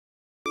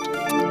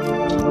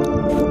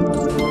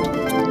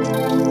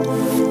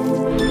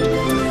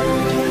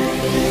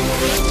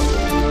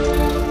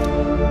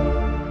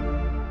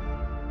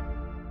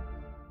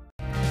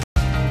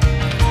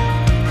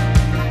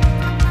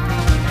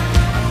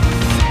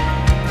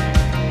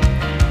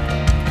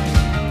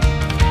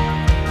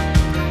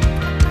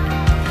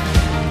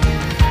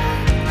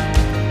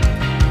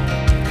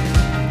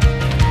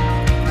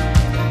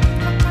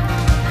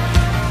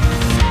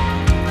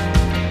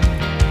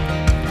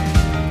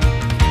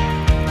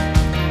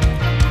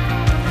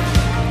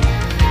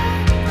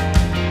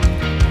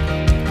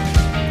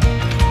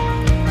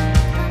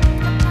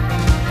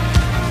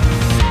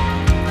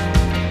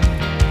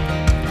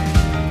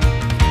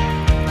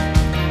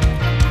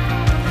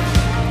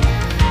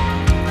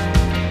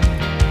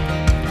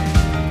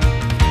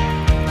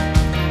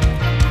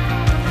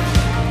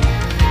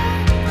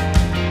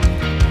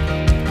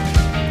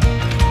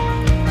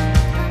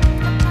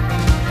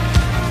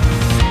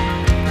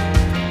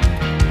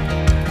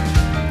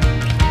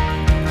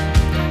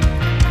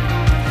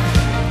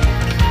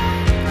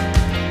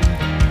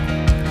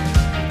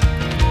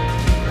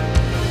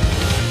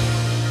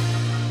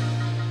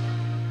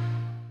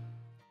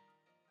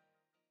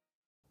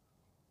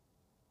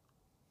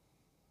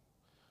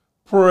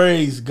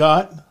Praise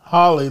God.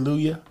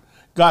 Hallelujah.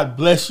 God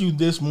bless you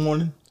this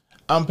morning.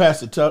 I'm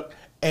Pastor Tuck,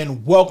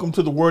 and welcome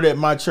to the Word at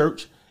My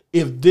Church.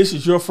 If this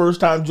is your first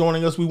time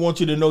joining us, we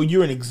want you to know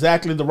you're in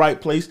exactly the right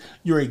place.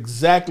 You're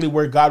exactly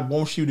where God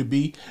wants you to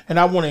be. And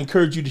I want to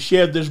encourage you to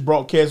share this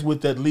broadcast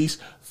with at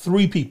least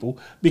 3 people,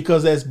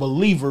 because as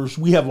believers,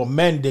 we have a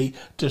mandate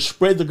to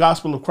spread the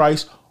gospel of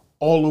Christ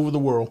all over the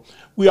world.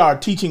 We are a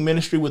teaching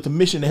ministry with a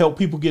mission to help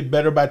people get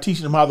better by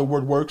teaching them how the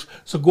word works.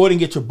 So go ahead and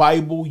get your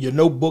Bible, your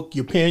notebook,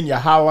 your pen, your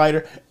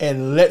highlighter,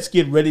 and let's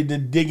get ready to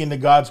dig into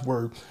God's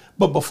word.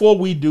 But before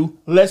we do,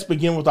 let's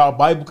begin with our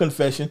Bible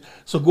confession.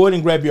 So go ahead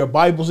and grab your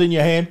Bibles in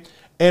your hand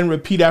and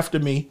repeat after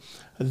me.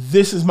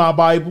 This is my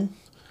Bible.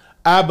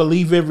 I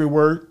believe every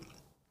word.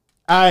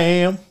 I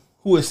am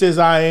who it says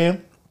I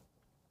am.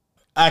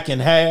 I can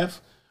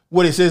have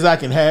what it says I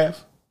can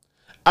have.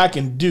 I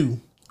can do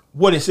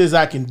what it says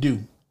I can do.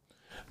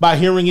 By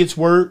hearing its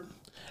word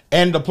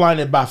and applying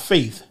it by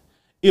faith,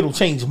 it'll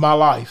change my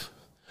life.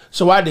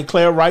 So I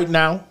declare right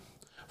now,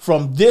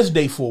 from this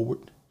day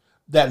forward,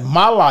 that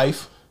my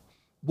life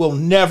will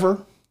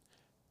never,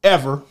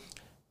 ever,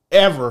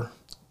 ever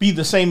be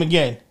the same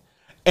again.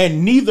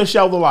 And neither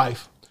shall the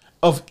life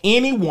of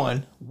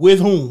anyone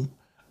with whom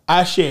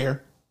I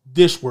share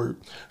this word.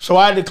 So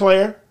I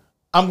declare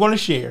I'm going to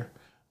share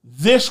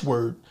this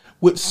word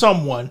with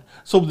someone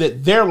so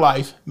that their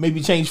life may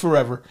be changed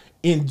forever.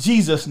 In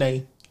Jesus'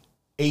 name,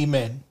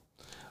 amen.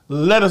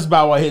 Let us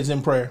bow our heads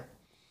in prayer.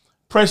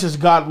 Precious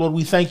God, Lord,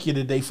 we thank you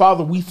today.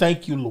 Father, we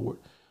thank you, Lord,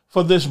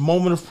 for this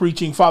moment of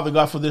preaching. Father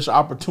God, for this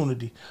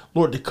opportunity,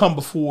 Lord, to come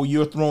before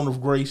your throne of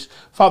grace.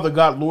 Father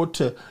God, Lord,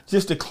 to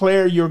just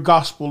declare your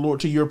gospel, Lord,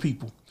 to your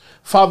people.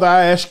 Father,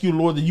 I ask you,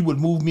 Lord, that you would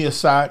move me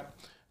aside,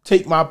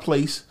 take my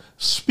place,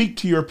 speak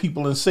to your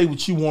people and say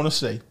what you want to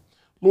say.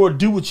 Lord,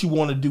 do what you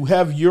want to do.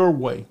 Have your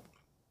way.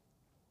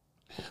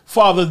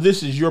 Father,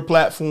 this is your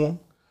platform.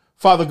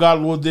 Father God,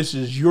 Lord, this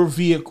is your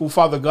vehicle.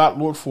 Father God,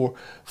 Lord, for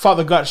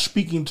Father God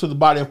speaking to the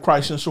body of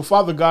Christ. And so,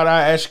 Father God,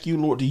 I ask you,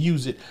 Lord, to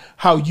use it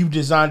how you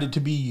designed it to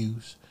be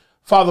used.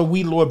 Father,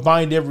 we, Lord,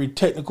 bind every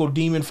technical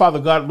demon. Father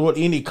God, Lord,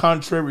 any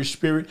contrary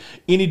spirit,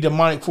 any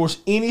demonic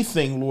force,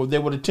 anything, Lord,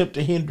 that would attempt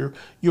to hinder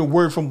your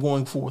word from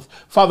going forth.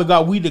 Father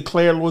God, we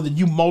declare, Lord, that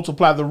you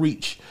multiply the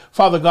reach.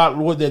 Father God,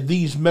 Lord, that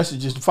these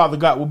messages, Father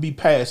God, will be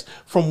passed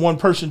from one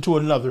person to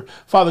another.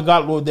 Father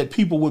God, Lord, that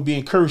people would be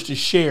encouraged to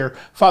share,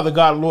 Father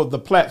God, Lord, the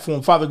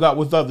platform, Father God,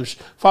 with others.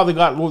 Father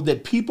God, Lord,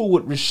 that people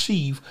would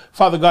receive,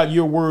 Father God,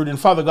 your word, and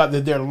Father God,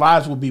 that their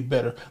lives would be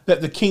better,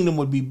 that the kingdom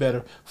would be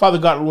better. Father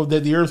God, Lord,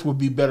 that the earth would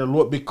be better,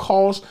 Lord,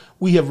 because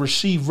we have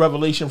received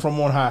revelation from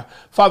on high.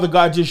 Father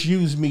God, just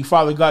use me.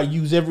 Father God,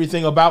 use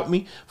everything about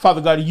me. Father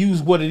God,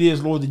 use what it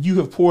is, Lord, that you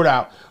have poured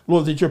out,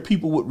 Lord, that your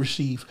people would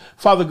receive.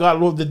 Father God,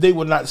 Lord, that they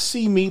would not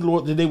see me,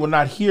 Lord, that they would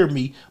not hear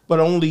me, but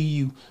only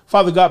you.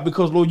 Father God,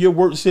 because, Lord, your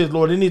word says,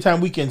 Lord,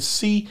 anytime we can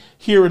see,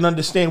 hear, and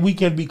understand, we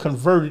can be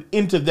converted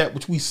into that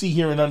which we see,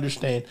 hear, and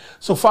understand.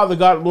 So, Father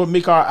God, Lord,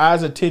 make our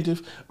eyes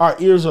attentive, our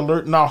ears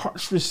alert, and our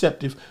hearts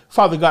receptive,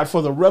 Father God,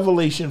 for the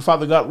revelation,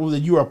 Father God, Lord, that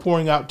you are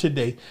pouring out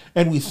today.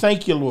 And we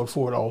thank you, Lord,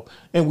 for it all.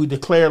 And we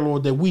declare,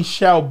 Lord, that we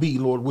shall be,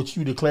 Lord, what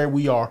you declare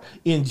we are.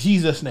 In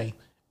Jesus' name,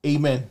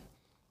 amen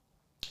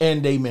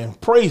and amen.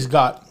 Praise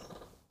God.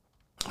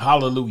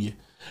 Hallelujah.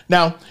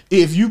 Now,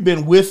 if you've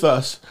been with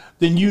us,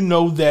 then you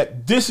know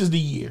that this is the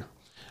year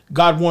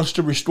God wants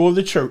to restore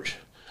the church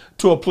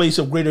to a place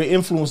of greater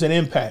influence and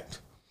impact.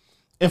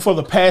 And for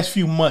the past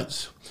few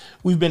months,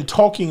 we've been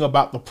talking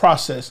about the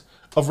process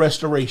of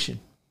restoration.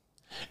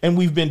 And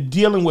we've been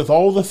dealing with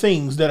all the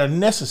things that are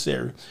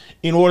necessary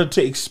in order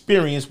to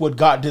experience what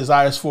God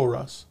desires for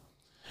us.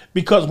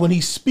 Because when he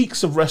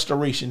speaks of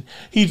restoration,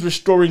 he's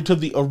restoring to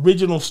the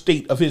original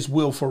state of his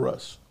will for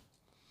us.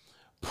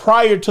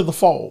 Prior to the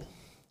fall,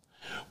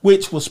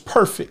 which was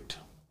perfect.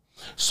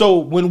 So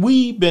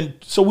we've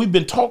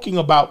been talking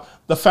about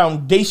the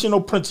foundational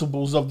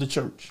principles of the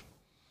church,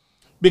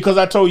 because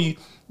I told you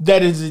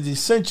that it is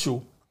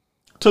essential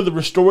to the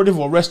restorative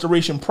or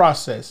restoration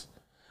process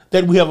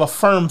that we have a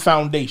firm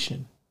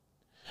foundation.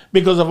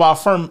 Because if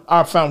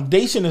our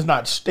foundation is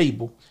not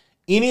stable,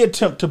 any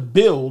attempt to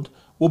build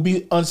will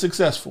be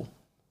unsuccessful.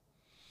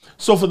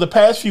 So for the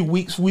past few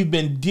weeks, we've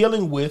been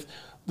dealing with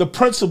the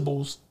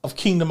principles of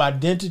kingdom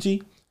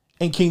identity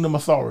and kingdom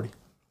authority.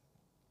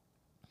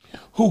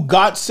 Who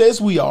God says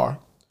we are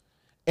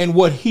and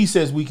what he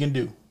says we can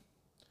do.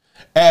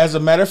 As a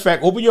matter of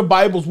fact, open your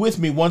Bibles with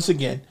me once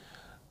again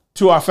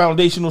to our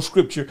foundational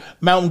scripture,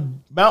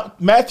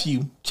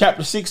 Matthew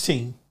chapter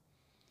 16,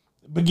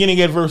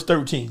 beginning at verse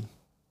 13.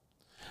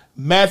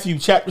 Matthew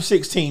chapter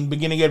 16,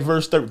 beginning at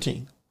verse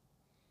 13.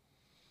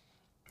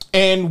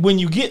 And when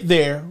you get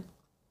there,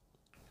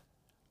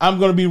 I'm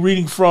going to be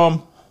reading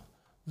from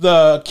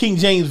the King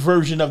James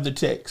version of the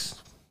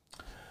text.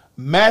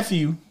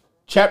 Matthew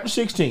chapter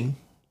 16,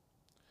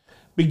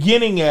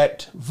 beginning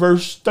at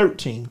verse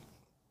 13.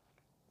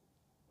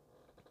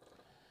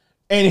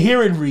 And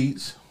here it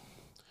reads,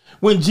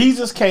 when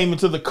Jesus came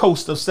into the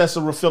coast of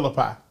Caesarea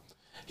Philippi,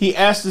 he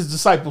asked his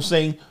disciples,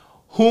 saying,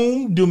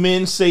 whom do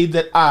men say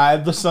that I,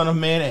 the Son of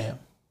Man, am?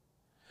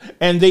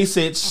 And they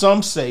said,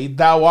 some say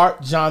thou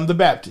art John the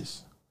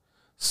Baptist,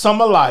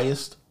 some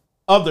Elias,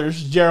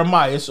 others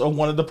Jeremiah or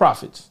one of the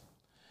prophets.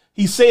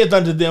 He saith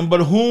unto them,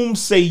 but whom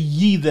say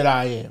ye that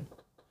I am?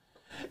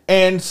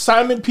 And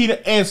Simon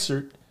Peter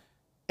answered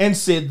and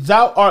said,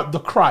 thou art the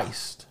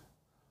Christ,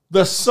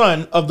 the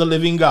Son of the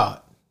living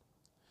God.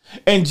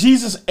 And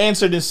Jesus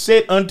answered and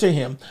said unto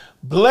him,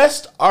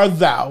 blessed art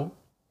thou,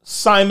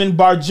 Simon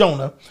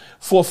Bar-Jonah,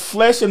 for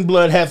flesh and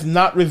blood hath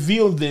not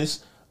revealed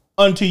this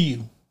unto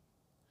you,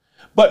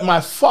 but my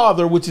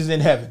Father which is in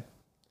heaven.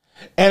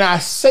 And I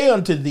say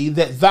unto thee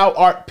that thou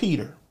art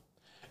Peter,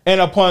 and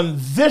upon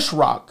this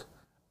rock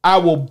I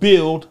will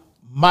build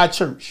my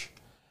church,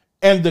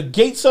 and the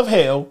gates of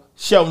hell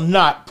shall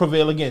not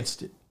prevail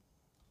against it.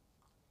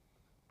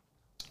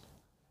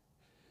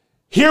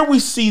 Here we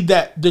see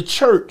that the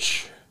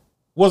church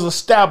was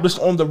established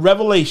on the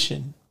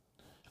revelation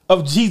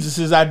of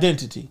Jesus'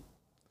 identity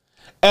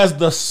as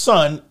the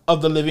Son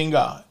of the living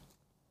God.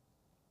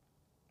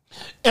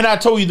 And I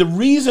told you the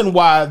reason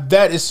why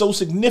that is so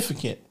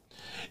significant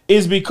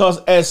is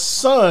because as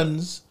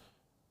sons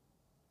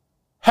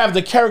have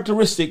the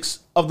characteristics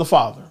of the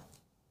Father.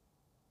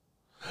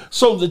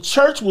 So the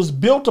church was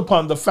built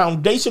upon the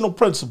foundational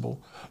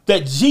principle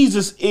that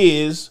Jesus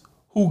is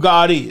who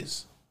God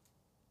is.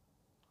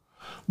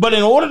 But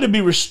in order to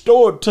be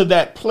restored to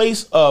that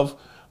place of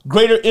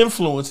greater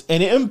influence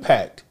and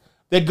impact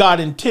that God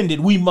intended,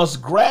 we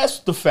must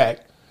grasp the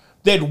fact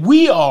that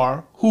we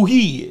are who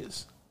he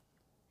is.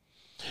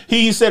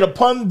 He said,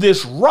 upon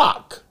this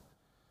rock,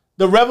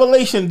 the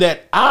revelation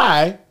that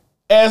I,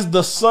 as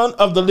the Son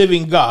of the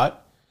living God,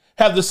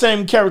 have the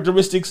same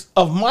characteristics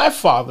of my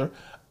Father,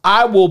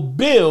 I will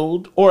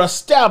build or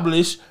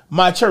establish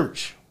my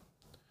church.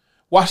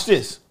 Watch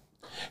this.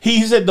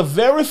 He said the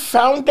very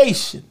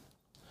foundation,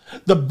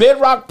 the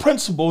bedrock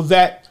principle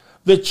that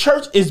the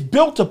church is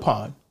built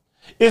upon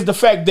is the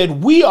fact that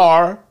we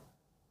are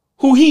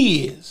who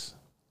he is.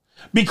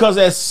 Because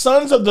as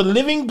sons of the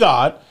living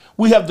God,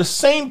 we have the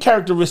same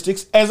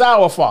characteristics as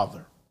our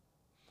Father.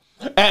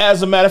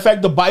 As a matter of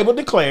fact, the Bible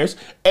declares,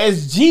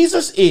 as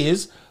Jesus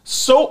is,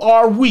 so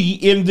are we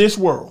in this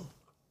world.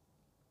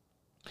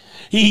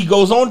 He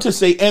goes on to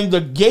say, and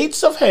the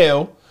gates of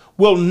hell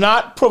will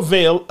not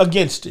prevail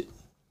against it.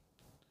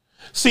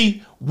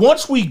 See,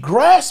 once we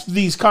grasp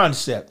these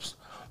concepts,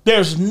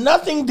 there's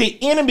nothing the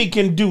enemy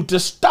can do to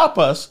stop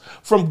us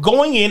from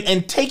going in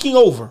and taking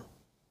over.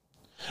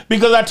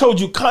 Because I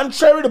told you,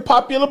 contrary to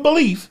popular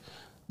belief,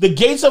 the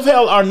gates of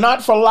hell are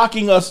not for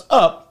locking us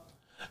up.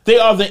 They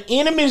are the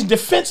enemy's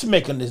defense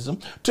mechanism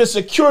to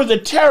secure the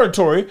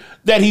territory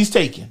that he's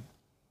taken.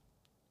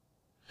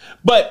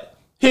 But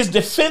his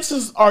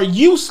defenses are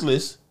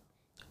useless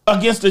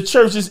against the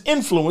church's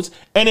influence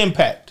and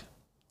impact.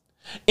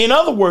 In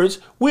other words,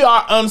 we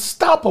are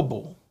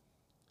unstoppable.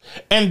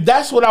 And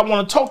that's what I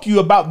want to talk to you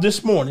about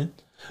this morning,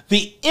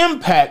 the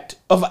impact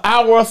of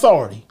our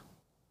authority.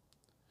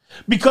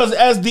 Because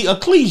as the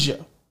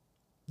ecclesia,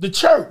 the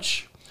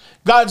church,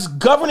 God's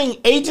governing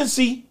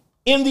agency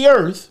in the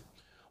earth,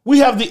 we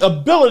have the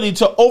ability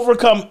to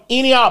overcome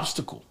any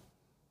obstacle.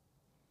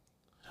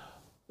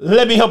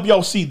 Let me help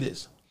y'all see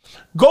this.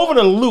 Go over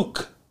to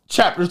Luke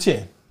chapter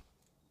 10.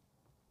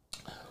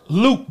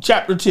 Luke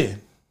chapter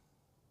 10.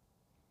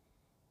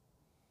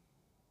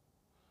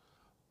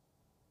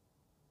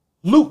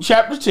 Luke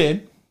chapter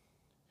 10,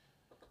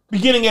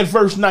 beginning at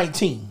verse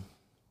 19.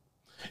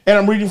 And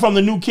I'm reading from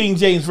the New King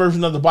James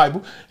Version of the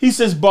Bible. He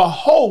says,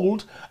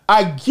 behold,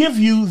 I give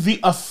you the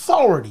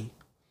authority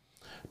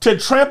to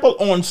trample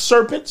on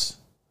serpents,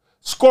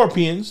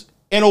 scorpions,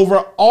 and over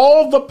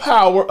all the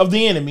power of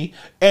the enemy,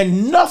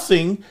 and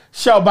nothing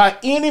shall by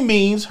any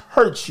means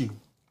hurt you.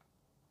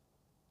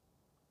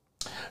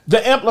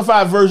 The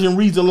Amplified Version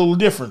reads a little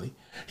differently.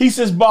 He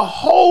says,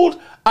 behold,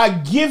 I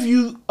give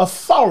you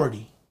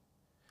authority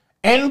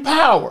and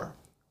power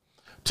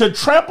to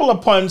trample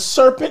upon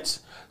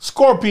serpents,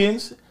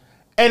 scorpions,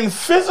 and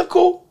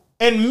physical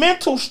and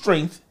mental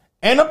strength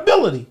and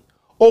ability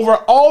over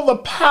all the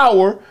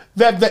power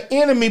that the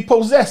enemy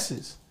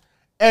possesses,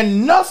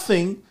 and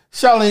nothing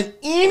shall in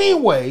any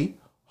way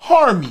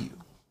harm you.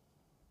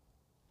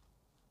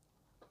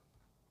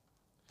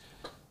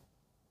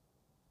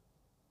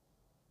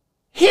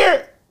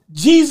 Here,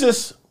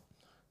 Jesus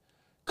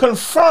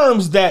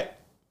confirms that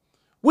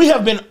we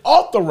have been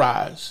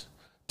authorized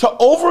to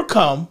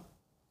overcome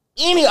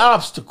any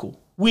obstacle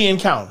we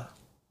encounter,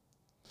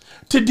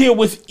 to deal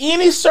with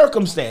any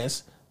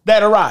circumstance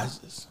that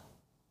arises.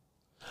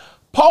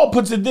 Paul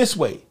puts it this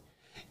way,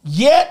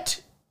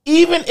 yet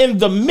even in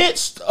the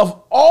midst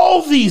of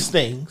all these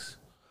things,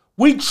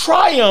 we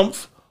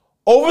triumph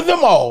over them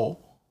all,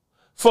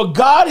 for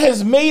God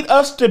has made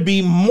us to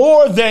be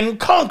more than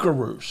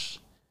conquerors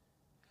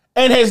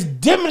and has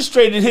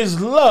demonstrated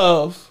his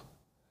love.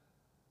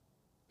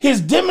 His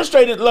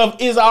demonstrated love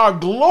is our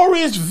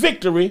glorious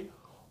victory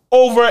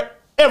over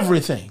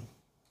everything.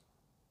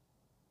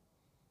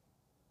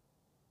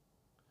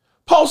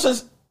 Paul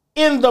says,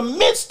 in the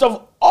midst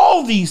of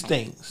all these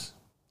things,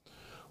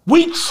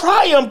 We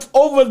triumph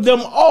over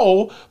them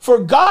all, for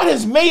God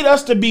has made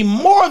us to be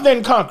more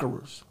than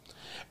conquerors.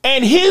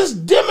 And his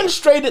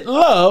demonstrated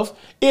love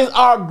is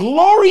our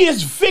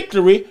glorious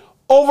victory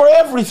over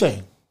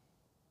everything.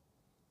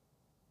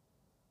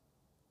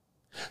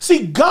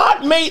 See,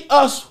 God made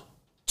us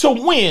to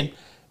win,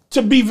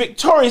 to be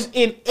victorious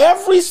in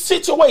every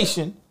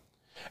situation.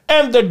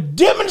 And the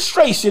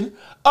demonstration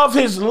of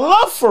his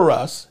love for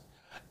us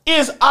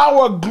is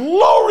our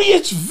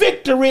glorious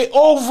victory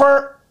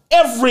over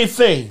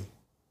everything.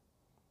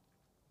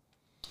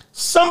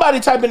 Somebody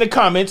type in the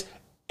comments,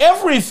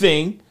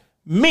 everything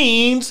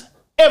means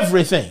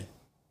everything.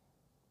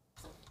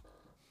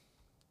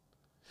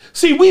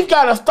 See, we've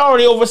got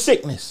authority over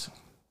sickness.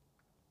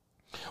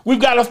 We've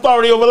got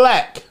authority over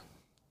lack.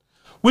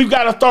 We've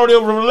got authority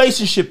over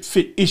relationship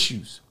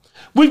issues.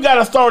 We've got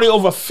authority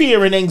over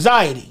fear and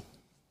anxiety.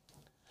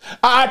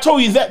 I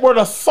told you that word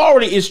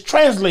authority is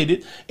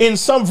translated in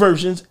some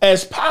versions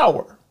as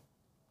power.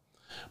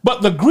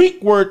 But the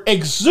Greek word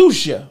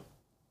exousia,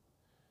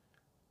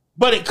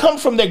 but it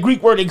comes from that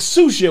Greek word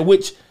exousia,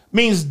 which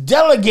means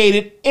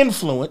delegated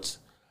influence,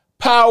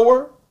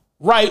 power,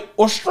 right,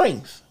 or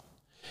strength.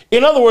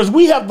 In other words,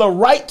 we have the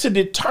right to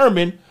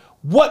determine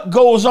what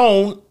goes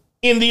on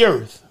in the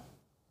earth.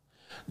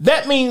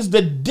 That means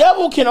the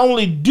devil can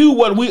only do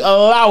what we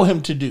allow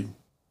him to do,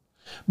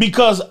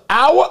 because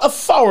our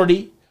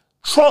authority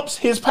trumps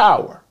his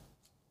power.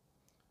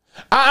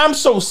 I'm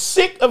so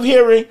sick of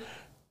hearing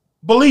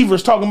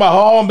believers talking about,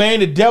 oh man,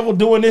 the devil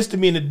doing this to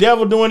me and the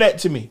devil doing that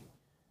to me.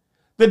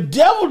 The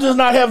devil does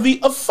not have the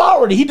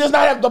authority. He does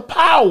not have the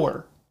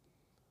power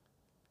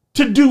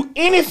to do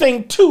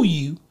anything to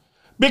you,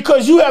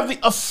 because you have the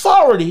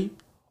authority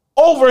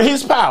over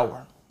his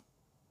power.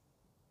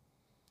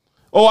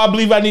 Oh, I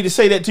believe I need to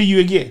say that to you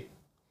again.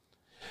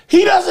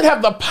 He doesn't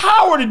have the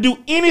power to do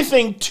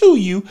anything to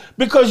you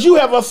because you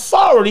have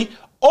authority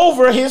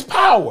over his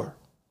power.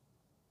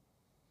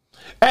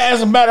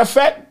 As a matter of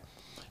fact,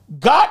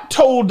 God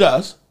told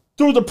us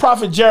through the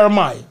prophet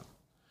Jeremiah,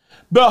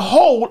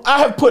 behold, I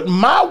have put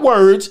my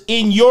words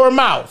in your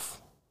mouth,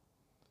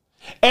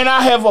 and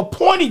I have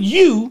appointed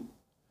you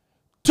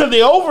to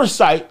the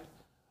oversight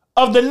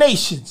of the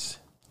nations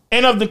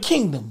and of the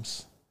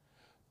kingdoms,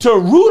 to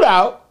root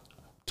out,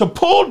 to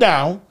pull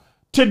down,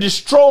 to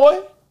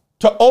destroy,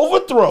 to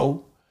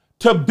overthrow,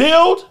 to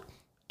build,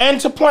 and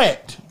to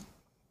plant.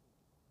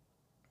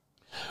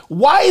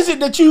 Why is it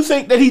that you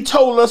think that he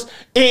told us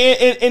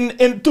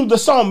in through the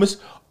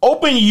psalmist,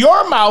 open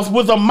your mouth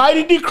with a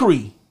mighty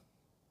decree,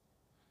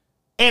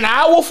 and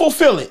I will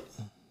fulfill it?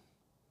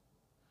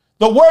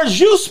 The words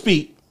you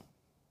speak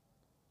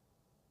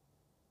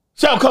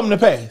shall come to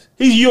pass.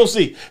 You'll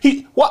see.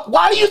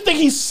 Why do you think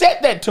he said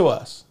that to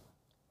us?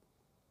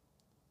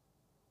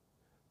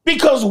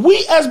 Because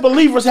we as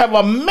believers have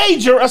a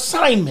major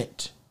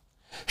assignment.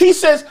 He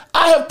says,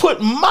 I have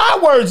put my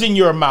words in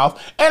your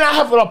mouth, and I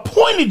have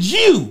appointed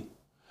you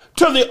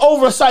to the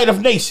oversight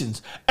of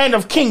nations and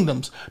of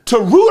kingdoms, to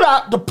root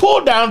out, to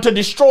pull down, to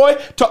destroy,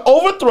 to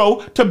overthrow,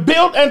 to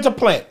build, and to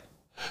plant.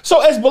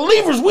 So as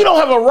believers, we don't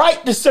have a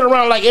right to sit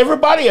around like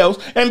everybody else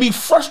and be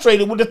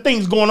frustrated with the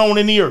things going on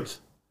in the earth.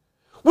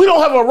 We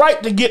don't have a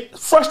right to get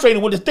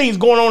frustrated with the things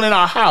going on in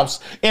our house,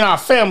 in our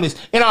families,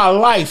 in our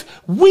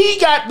life. We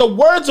got the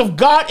words of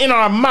God in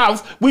our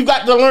mouth. We've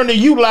got to learn to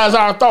utilize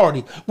our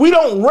authority. We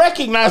don't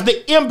recognize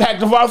the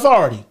impact of our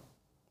authority,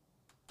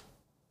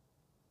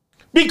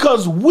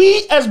 because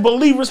we as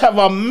believers have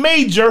a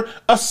major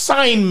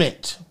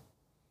assignment.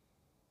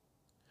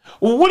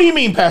 Well, what do you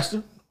mean,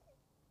 Pastor?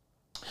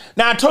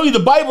 Now, I told you the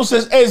Bible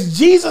says, as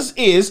Jesus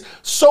is,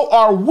 so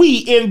are we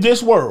in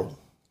this world.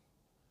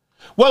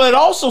 Well, it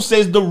also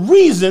says the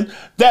reason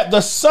that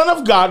the Son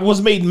of God was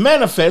made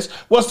manifest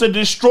was to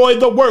destroy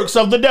the works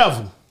of the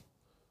devil.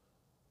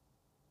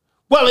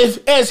 Well,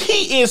 if as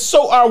he is,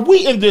 so are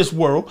we in this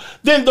world,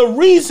 then the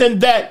reason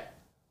that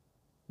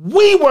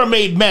we were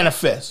made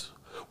manifest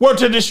were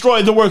to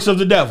destroy the works of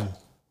the devil.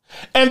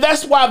 And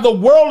that's why the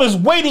world is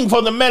waiting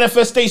for the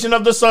manifestation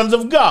of the sons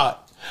of God.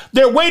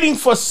 They're waiting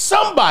for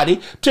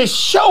somebody to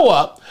show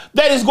up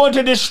that is going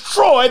to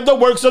destroy the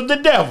works of the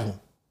devil.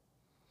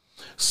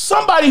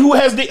 Somebody who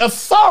has the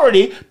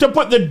authority to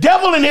put the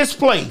devil in his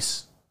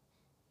place,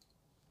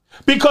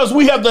 because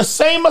we have the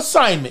same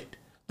assignment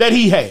that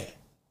he had.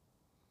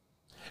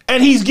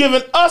 And he's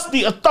given us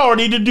the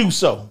authority to do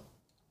so.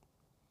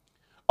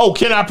 Oh,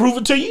 can I prove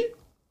it to you?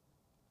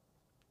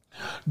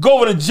 Go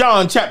over to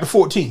John chapter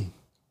 14.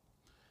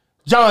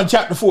 John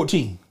chapter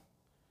 14.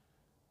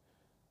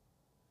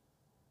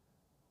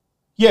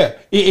 Yeah,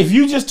 if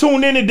you just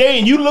tuned in today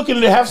and you're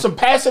looking to have some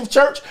passive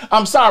church,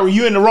 I'm sorry,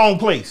 you're in the wrong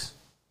place.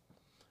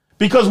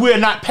 Because we are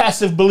not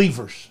passive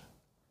believers.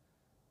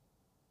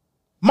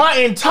 My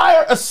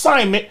entire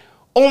assignment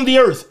on the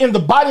earth in the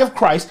body of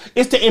Christ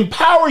is to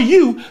empower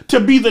you to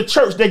be the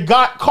church that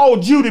God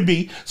called you to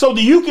be, so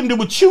that you can do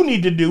what you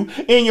need to do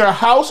in your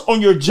house,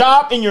 on your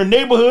job, in your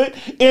neighborhood,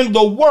 in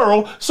the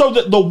world, so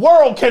that the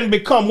world can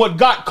become what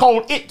God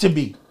called it to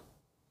be.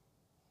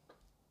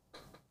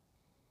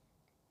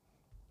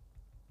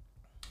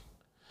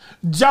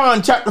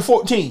 John chapter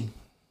 14,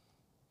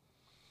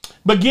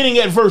 beginning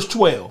at verse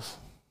 12.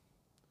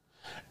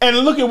 And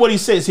look at what he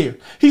says here.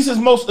 He says,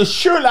 most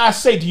assuredly I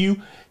say to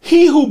you,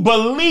 he who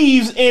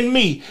believes in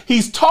me,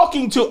 he's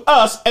talking to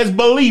us as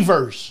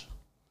believers.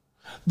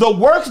 The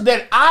works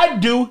that I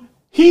do,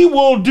 he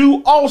will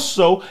do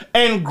also,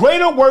 and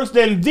greater works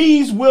than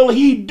these will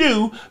he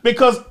do,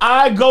 because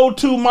I go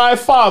to my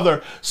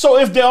Father. So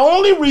if the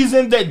only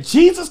reason that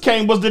Jesus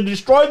came was to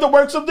destroy the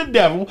works of the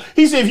devil,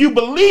 he said, if you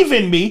believe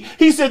in me,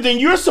 he said, then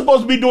you're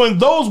supposed to be doing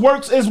those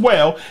works as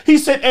well. He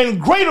said,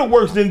 and greater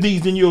works than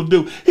these than you'll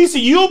do. He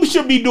said, you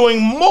should be doing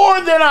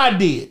more than I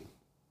did.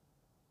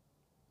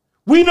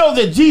 We know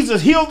that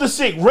Jesus healed the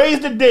sick,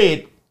 raised the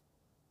dead.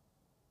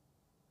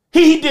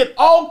 He did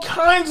all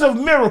kinds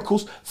of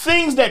miracles,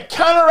 things that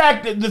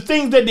counteracted the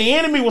things that the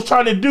enemy was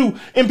trying to do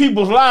in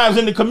people's lives,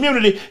 in the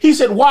community. He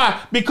said,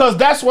 why? Because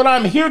that's what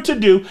I'm here to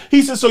do.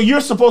 He said, so you're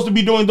supposed to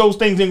be doing those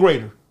things and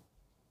greater.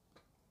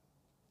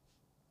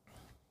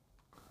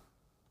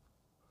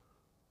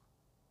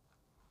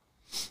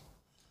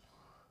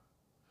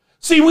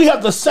 See, we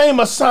have the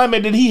same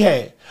assignment that he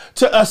had,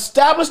 to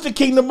establish the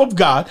kingdom of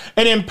God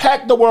and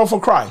impact the world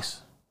for Christ.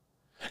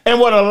 And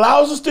what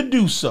allows us to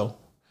do so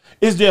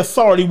is the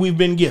authority we've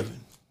been given.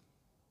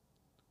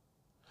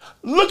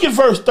 Look at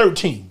verse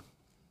 13.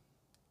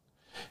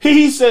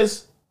 He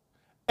says,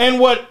 and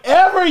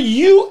whatever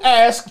you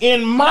ask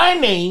in my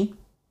name,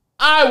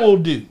 I will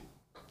do,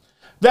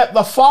 that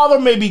the Father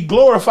may be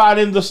glorified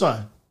in the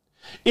Son.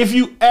 If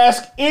you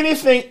ask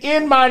anything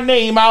in my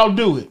name, I'll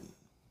do it.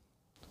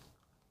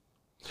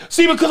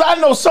 See, because I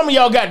know some of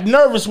y'all got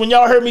nervous when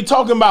y'all heard me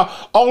talking about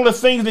all the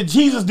things that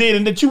Jesus did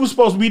and that you were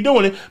supposed to be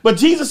doing it. But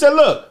Jesus said,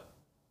 look,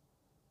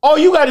 all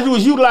you got to do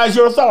is utilize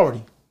your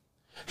authority.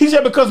 He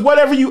said, because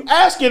whatever you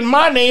ask in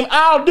my name,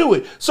 I'll do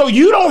it. So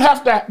you don't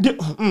have to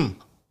do.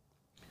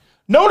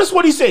 Notice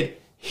what he said.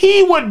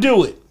 He would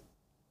do it.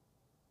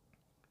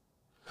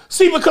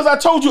 See, because I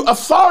told you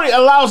authority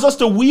allows us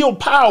to wield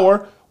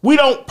power we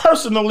don't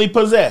personally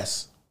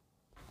possess,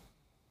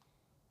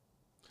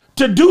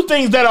 to do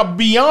things that are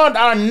beyond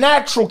our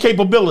natural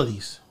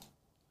capabilities.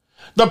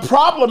 The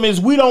problem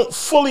is we don't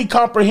fully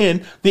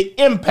comprehend the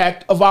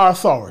impact of our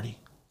authority.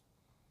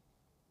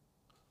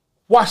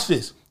 Watch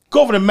this.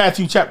 Go over to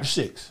Matthew chapter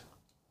 6.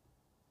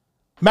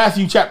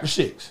 Matthew chapter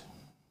 6.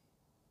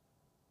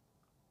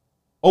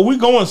 Oh, we're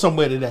going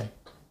somewhere today.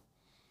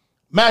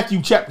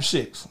 Matthew chapter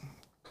 6.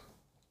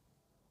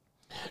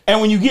 And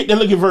when you get there,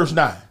 look at verse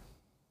 9.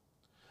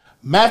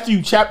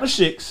 Matthew chapter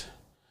 6,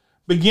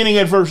 beginning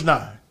at verse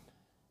 9.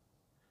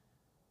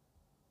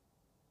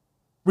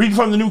 Read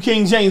from the New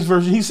King James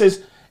Version. He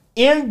says,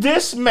 in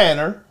this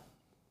manner,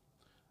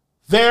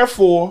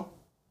 therefore,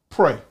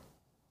 pray.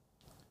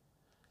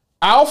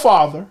 Our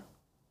Father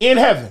in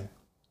heaven,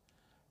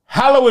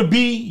 hallowed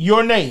be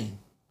your name.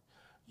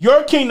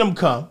 Your kingdom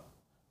come,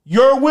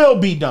 your will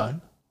be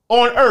done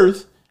on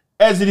earth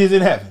as it is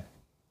in heaven.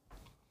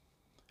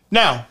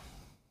 Now,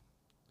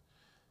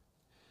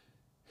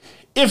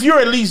 if you're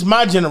at least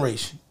my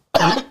generation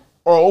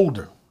or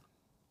older,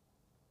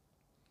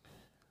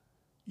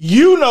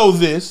 you know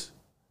this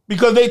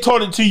because they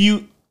taught it to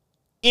you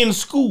in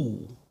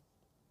school.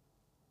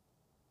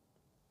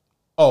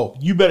 Oh,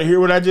 you better hear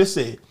what I just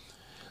said.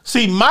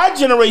 See, my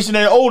generation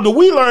and older,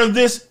 we learned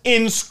this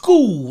in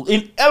school,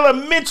 in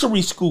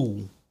elementary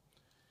school.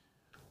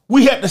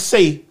 We had to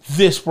say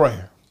this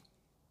prayer.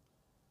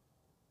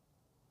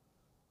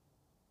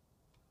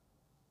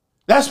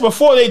 That's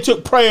before they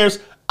took prayers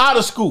out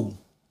of school.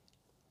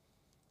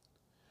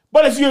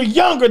 But if you're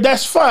younger,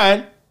 that's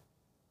fine,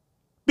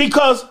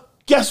 because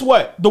guess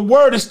what? The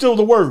word is still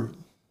the word.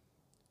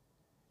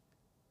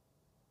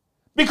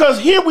 Because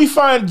here we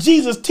find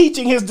Jesus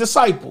teaching his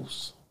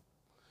disciples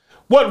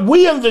what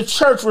we in the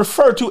church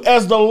refer to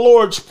as the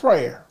Lord's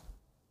Prayer.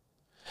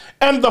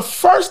 And the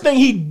first thing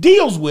he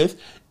deals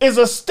with is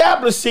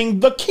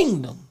establishing the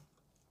kingdom.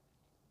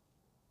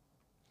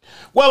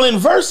 Well, in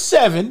verse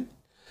 7,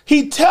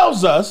 he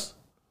tells us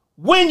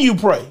when you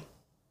pray.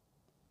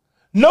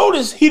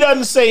 Notice he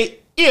doesn't say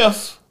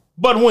if,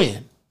 but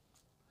when.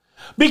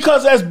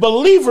 Because as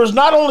believers,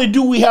 not only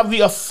do we have the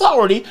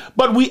authority,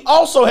 but we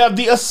also have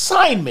the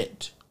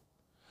assignment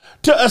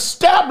to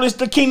establish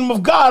the kingdom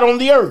of God on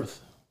the earth.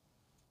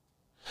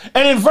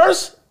 And in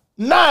verse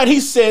 9, he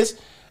says,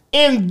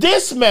 in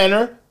this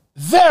manner,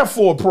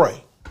 therefore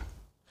pray.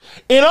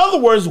 In other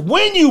words,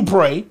 when you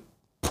pray,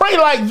 pray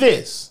like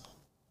this.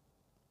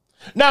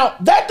 Now,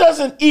 that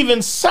doesn't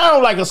even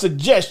sound like a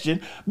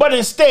suggestion, but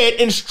instead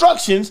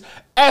instructions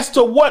as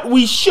to what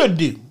we should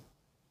do.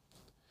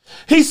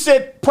 He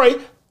said, pray,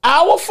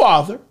 our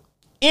Father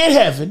in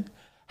heaven,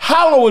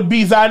 hallowed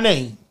be thy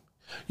name.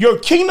 Your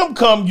kingdom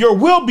come, your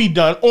will be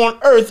done on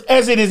earth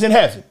as it is in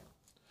heaven.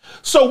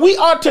 So we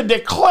ought to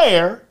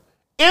declare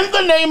in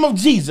the name of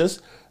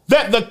Jesus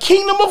that the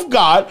kingdom of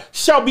God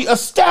shall be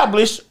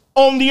established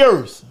on the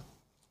earth.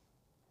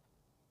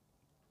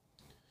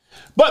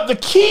 But the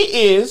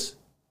key is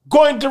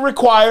going to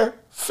require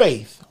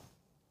faith.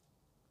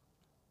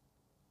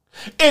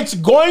 It's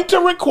going to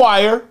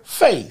require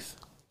faith.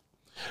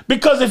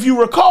 Because if you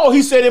recall,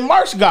 he said in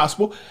Mark's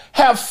gospel,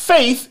 have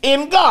faith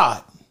in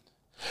God.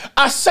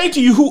 I say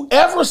to you,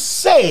 whoever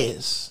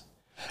says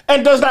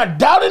and does not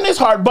doubt in his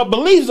heart, but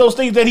believes those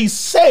things that he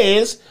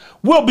says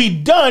will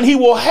be done, he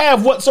will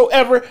have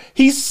whatsoever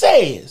he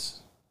says.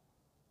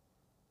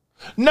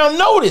 Now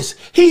notice,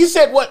 he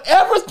said,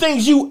 whatever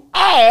things you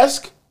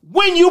ask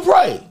when you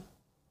pray.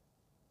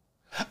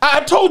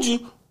 I told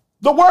you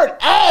the word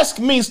ask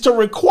means to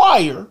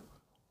require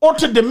or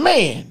to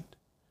demand,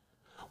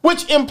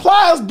 which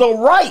implies the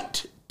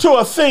right to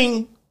a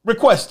thing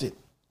requested.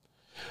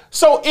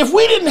 So if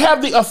we didn't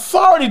have the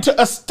authority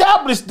to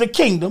establish the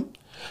kingdom,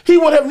 he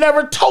would have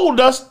never told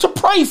us to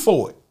pray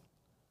for it.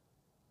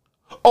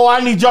 Oh,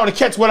 I need y'all to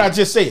catch what I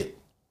just said.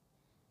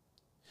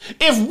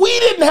 If we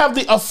didn't have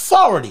the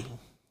authority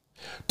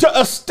to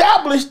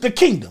establish the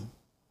kingdom,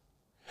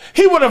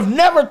 he would have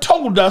never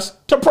told us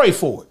to pray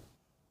for it.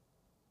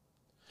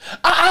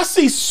 I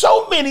see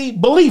so many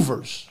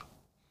believers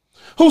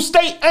who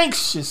stay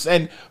anxious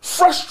and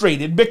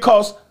frustrated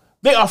because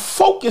they are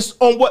focused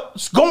on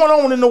what's going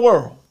on in the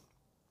world.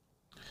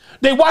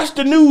 They watch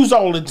the news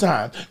all the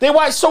time. They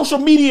watch social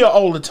media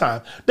all the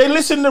time. They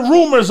listen to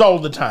rumors all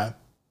the time,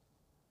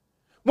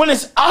 when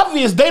it's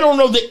obvious they don't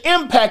know the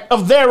impact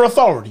of their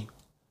authority.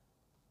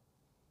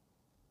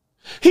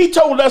 He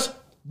told us,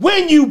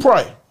 when you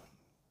pray,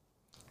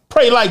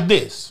 pray like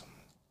this.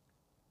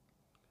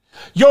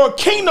 Your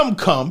kingdom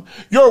come,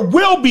 your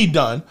will be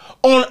done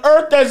on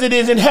earth as it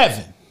is in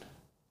heaven.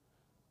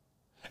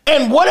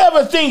 And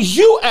whatever things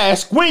you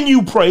ask when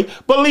you pray,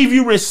 believe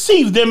you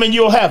receive them and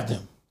you'll have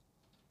them.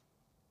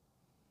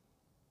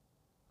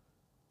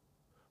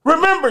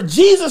 Remember,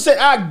 Jesus said,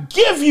 I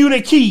give you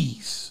the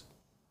keys.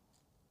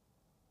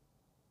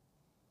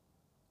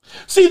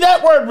 See,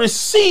 that word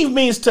receive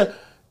means to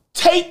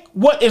take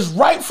what is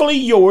rightfully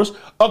yours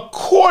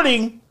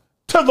according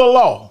to the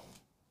law.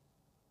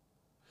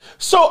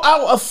 So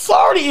our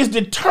authority is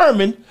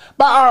determined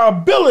by our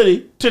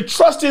ability to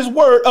trust his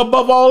word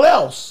above all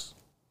else.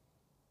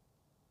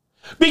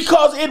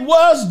 Because it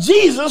was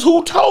Jesus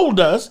who told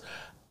us,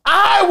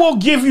 I will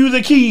give you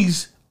the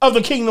keys of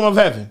the kingdom of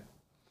heaven.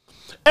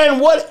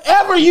 And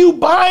whatever you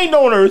bind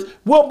on earth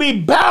will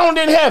be bound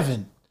in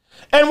heaven.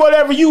 And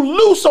whatever you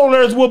loose on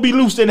earth will be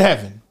loosed in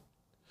heaven.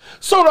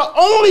 So the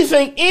only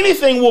thing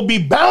anything will be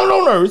bound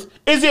on earth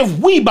is if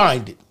we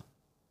bind it.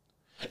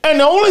 And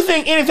the only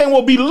thing anything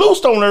will be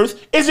loosed on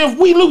earth is if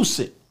we loose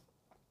it.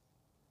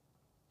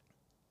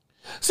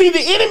 See,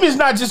 the enemy is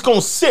not just going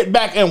to sit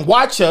back and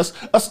watch us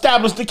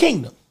establish the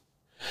kingdom.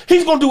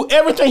 He's going to do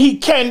everything he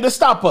can to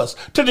stop us,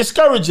 to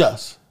discourage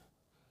us,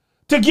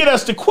 to get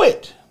us to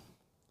quit.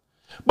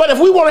 But if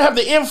we want to have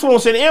the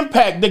influence and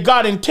impact that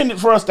God intended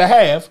for us to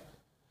have,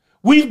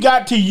 we've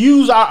got to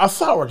use our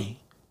authority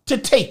to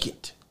take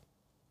it.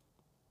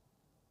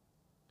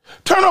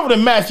 Turn over to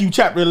Matthew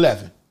chapter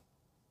 11.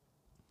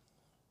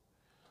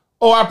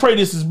 Oh, I pray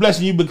this is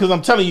blessing you, because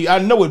I'm telling you, I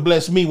know it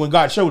blessed me when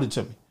God showed it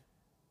to me.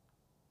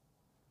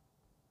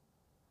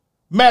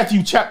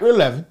 Matthew chapter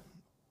 11.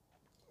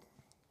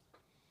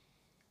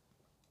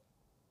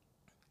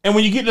 And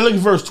when you get to look at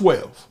verse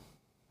 12,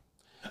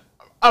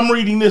 I'm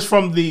reading this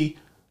from the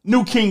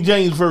New King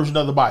James Version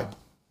of the Bible.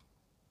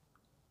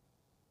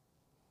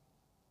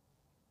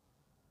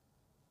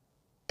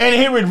 And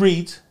here it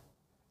reads,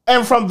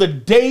 and from the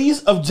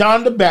days of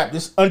John the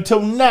Baptist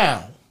until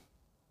now,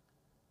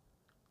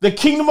 the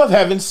kingdom of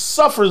heaven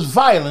suffers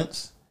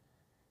violence,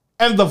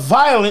 and the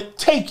violent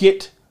take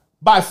it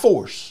by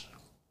force.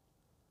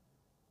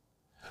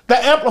 The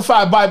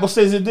Amplified Bible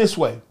says it this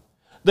way.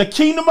 The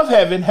kingdom of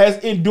heaven has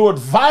endured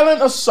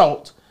violent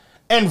assault,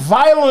 and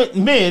violent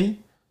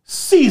men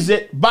seize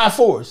it by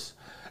force.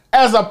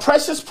 As a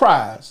precious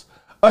prize,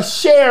 a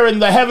share in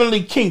the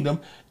heavenly kingdom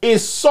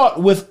is sought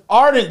with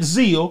ardent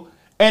zeal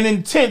and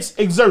intense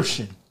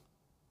exertion.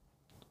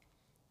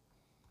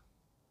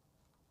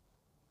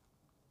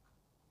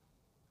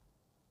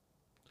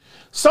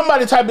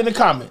 Somebody type in the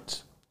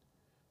comments.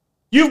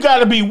 You've got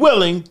to be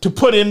willing to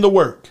put in the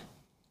work.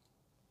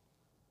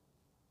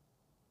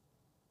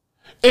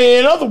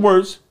 In other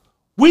words,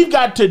 we've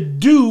got to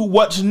do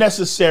what's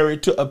necessary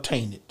to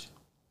obtain it,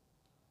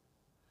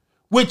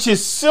 which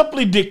is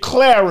simply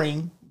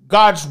declaring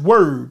God's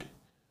word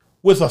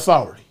with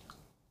authority.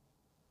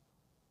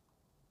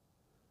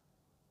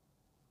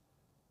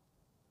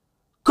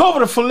 Go over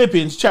to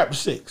Philippians chapter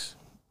 4.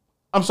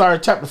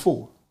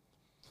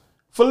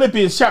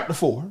 Philippians chapter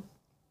 4.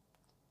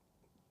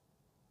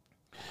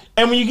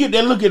 And when you get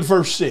there, look at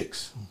verse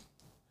 6.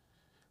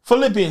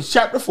 Philippians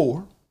chapter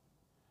 4,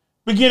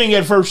 beginning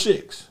at verse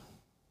 6.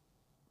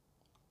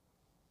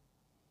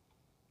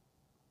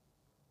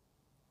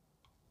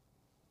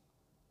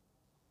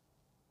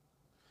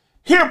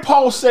 Here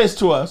Paul says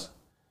to us,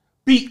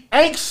 be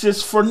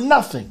anxious for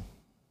nothing,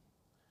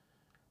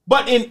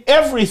 but in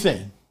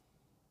everything,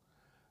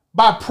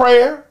 by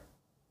prayer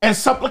and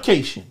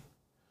supplication,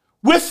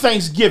 with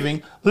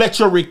thanksgiving, let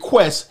your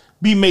requests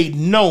be made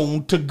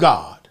known to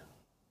God.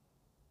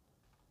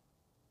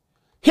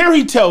 Here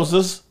he tells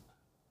us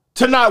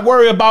to not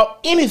worry about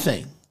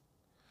anything,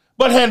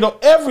 but handle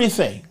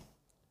everything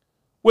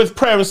with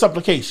prayer and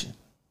supplication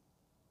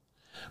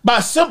by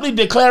simply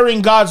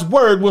declaring God's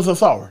word with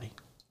authority.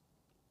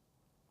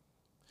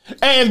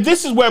 And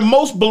this is where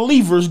most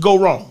believers go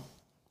wrong,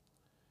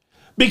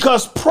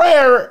 because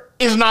prayer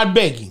is not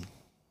begging.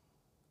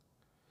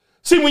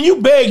 See, when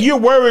you beg, you're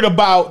worried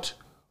about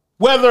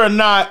whether or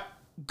not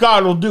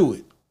God will do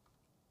it.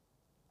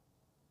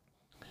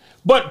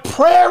 But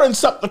prayer and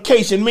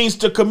supplication means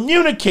to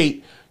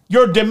communicate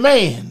your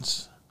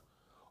demands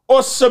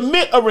or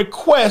submit a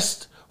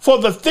request for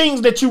the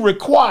things that you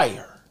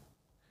require.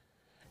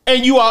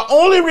 And you are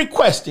only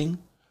requesting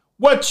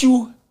what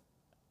you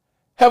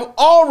have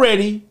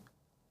already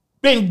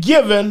been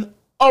given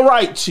a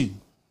right to.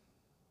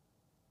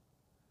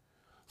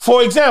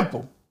 For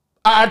example,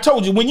 I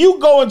told you, when you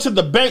go into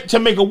the bank to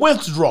make a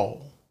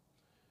withdrawal,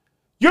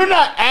 you're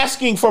not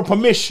asking for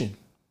permission.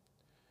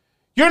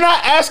 You're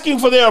not asking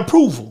for their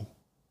approval.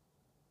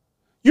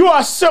 You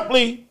are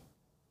simply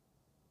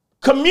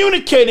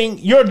communicating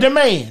your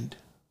demand.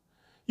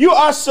 You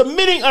are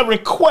submitting a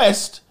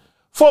request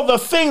for the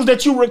things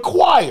that you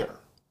require.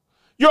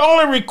 You're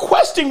only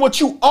requesting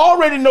what you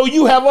already know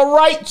you have a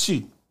right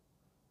to.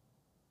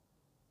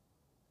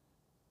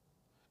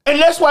 And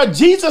that's why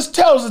Jesus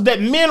tells us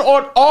that men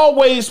ought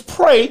always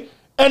pray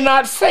and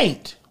not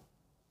faint.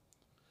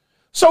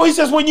 So he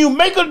says, when you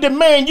make a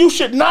demand, you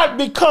should not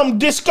become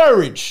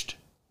discouraged.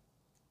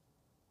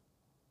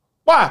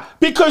 Why?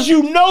 Because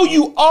you know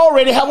you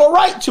already have a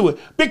right to it.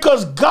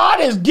 Because God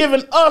has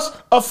given us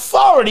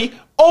authority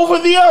over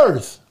the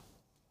earth.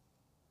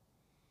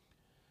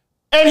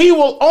 And he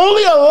will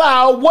only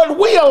allow what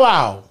we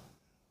allow.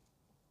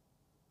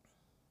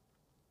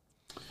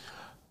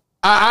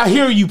 I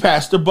hear you,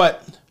 Pastor,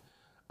 but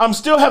I'm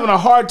still having a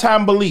hard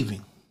time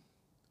believing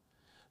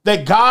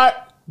that God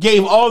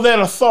gave all that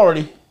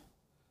authority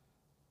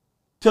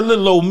to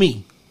little old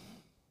me.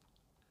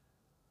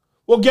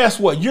 Well, guess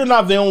what? You're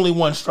not the only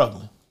one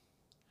struggling.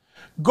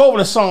 Go over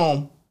to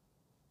Psalm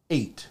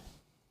 8.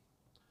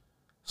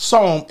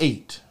 Psalm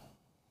 8.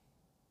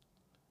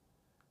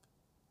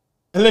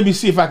 And let me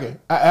see if I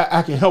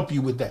can help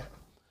you with that.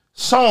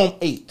 Psalm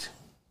 8.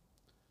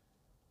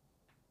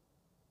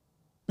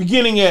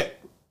 Beginning at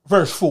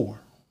verse 4.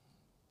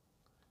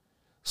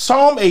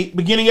 Psalm 8,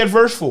 beginning at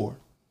verse 4.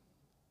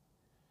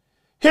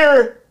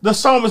 Here the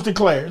psalmist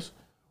declares,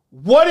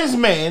 "What is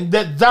man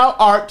that thou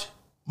art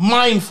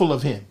mindful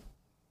of him?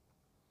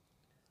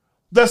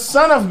 The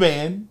son of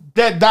man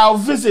that thou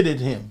visited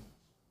him."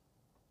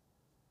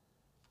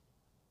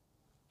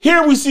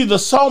 Here we see the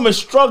psalmist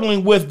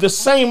struggling with the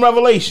same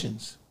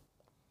revelations.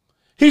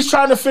 He's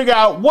trying to figure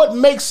out what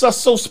makes us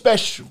so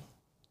special.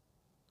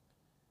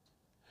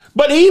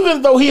 But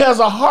even though he has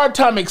a hard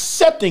time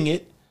accepting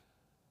it,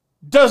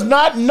 does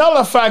not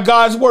nullify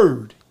God's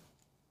word.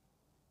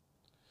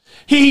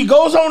 He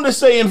goes on to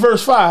say in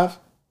verse 5,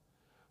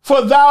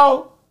 "For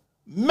thou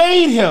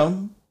made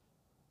him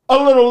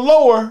a little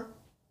lower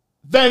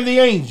than the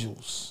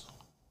angels."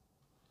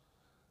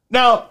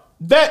 Now,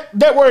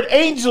 that word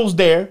angels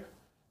there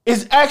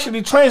is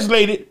actually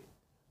translated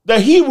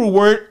the Hebrew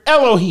word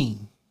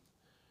Elohim,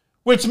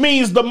 which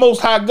means the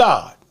Most High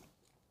God.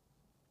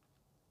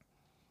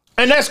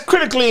 And that's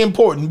critically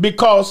important,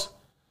 because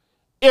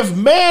if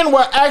man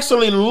were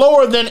actually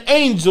lower than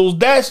angels,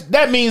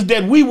 that means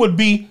that we would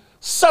be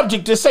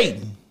subject to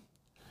Satan,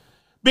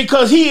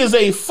 because he is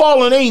a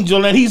fallen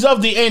angel and he's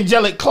of the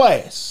angelic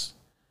class.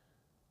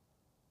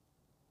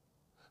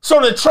 So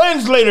the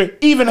translator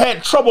even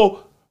had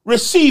trouble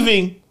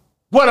receiving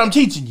what I'm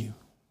teaching you.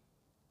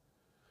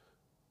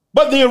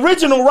 But the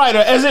original writer,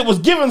 as it was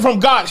given from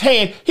God's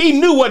hand, he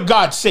knew what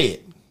God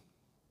said.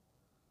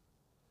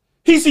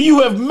 He said,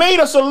 "You have made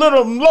us a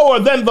little lower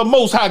than the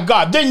Most High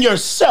God, than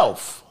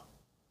yourself."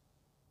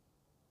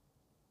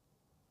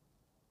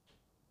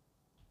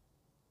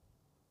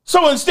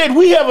 So instead,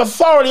 we have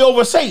authority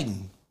over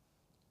Satan.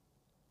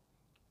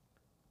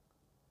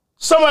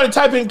 Somebody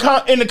type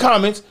in the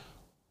comments,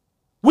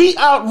 "We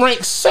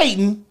outrank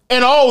Satan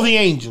and all the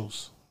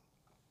angels."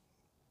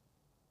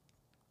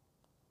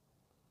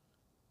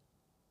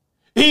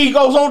 He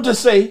goes on to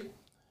say,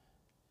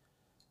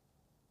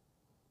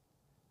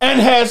 "And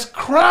has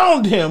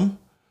crowned him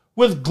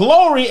with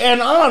glory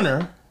and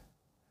honor.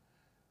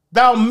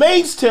 Thou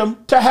madest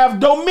him to have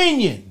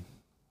dominion."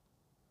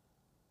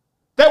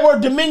 That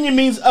word dominion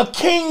means a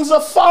king's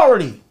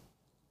authority.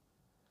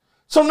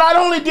 So not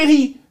only did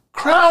he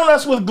crown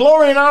us with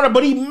glory and honor,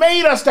 but he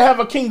made us to have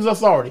a king's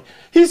authority.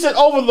 He said,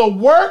 "Over the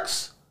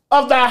works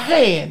of thy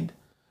hand,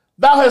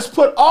 thou hast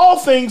put all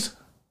things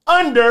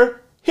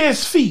under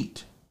his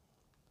feet."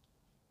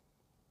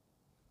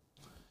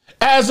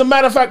 As a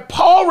matter of fact,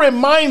 Paul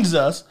reminds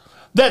us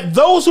that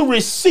those who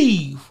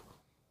receive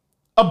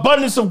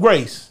abundance of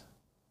grace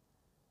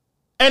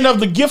and of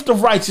the gift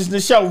of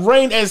righteousness shall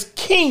reign as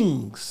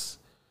kings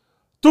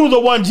through the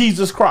one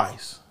Jesus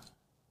Christ.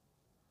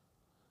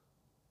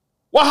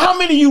 Well, how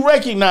many of you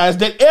recognize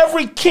that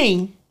every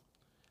king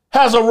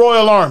has a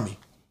royal army?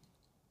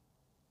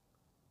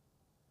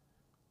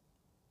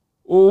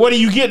 Well, what are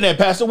you getting at,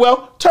 Pastor?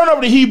 Well, turn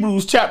over to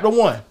Hebrews chapter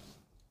 1.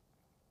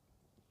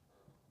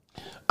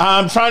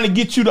 I'm trying to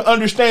get you to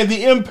understand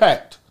the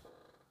impact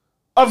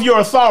of your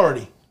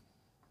authority.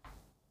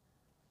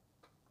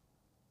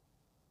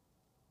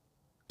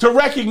 To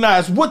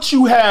recognize what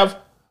you have,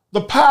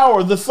 the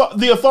power,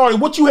 the authority,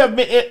 what you have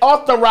been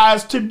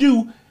authorized to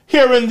do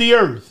here in the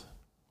earth.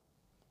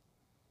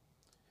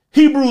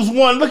 Hebrews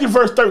 1, look at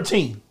verse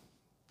 13.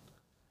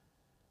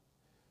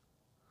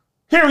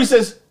 Here he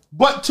says,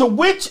 but to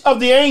which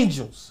of the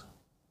angels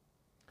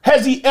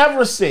has he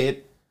ever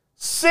said,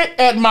 sit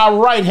at my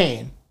right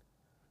hand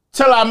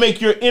till I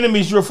make your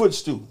enemies your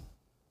footstool?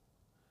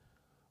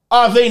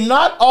 Are they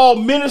not all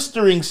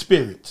ministering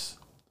spirits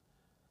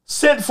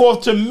sent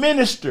forth to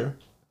minister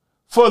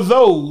for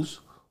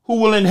those who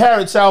will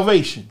inherit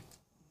salvation?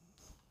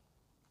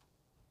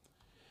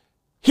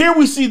 Here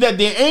we see that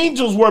the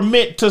angels were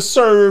meant to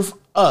serve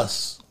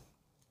us.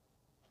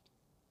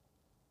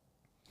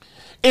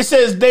 It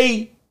says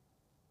they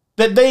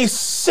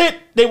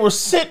were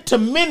sent to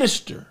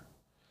minister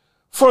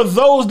for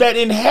those that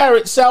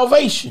inherit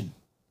salvation,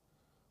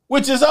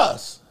 which is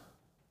us.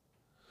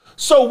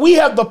 So we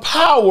have the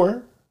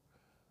power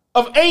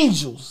of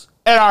angels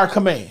at our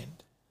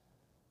command.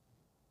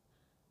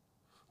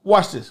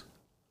 Watch this.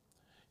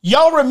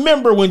 Y'all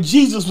remember when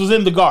Jesus was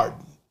in the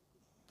garden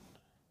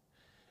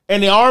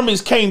and the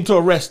armies came to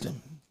arrest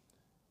him?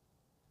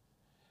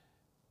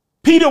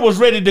 Peter was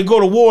ready to go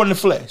to war in the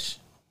flesh.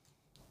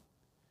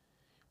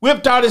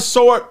 Whipped out his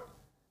sword,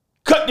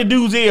 cut the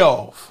dude's ear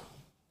off.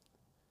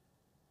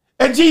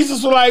 And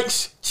Jesus was like,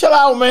 chill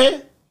out,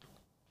 man.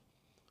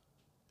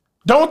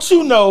 Don't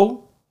you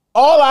know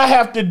all I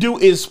have to do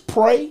is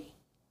pray?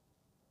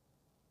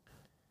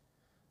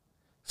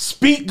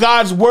 Speak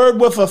God's word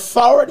with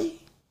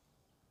authority,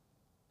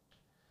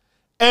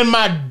 and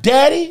my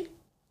daddy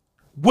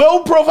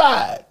will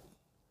provide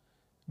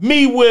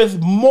me with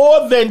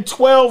more than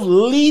 12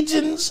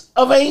 legions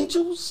of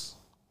angels.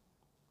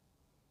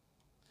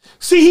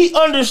 See, he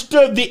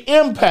understood the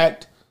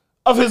impact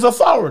of his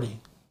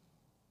authority.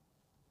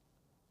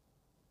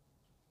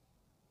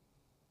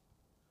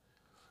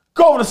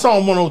 Go over to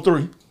Psalm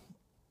 103.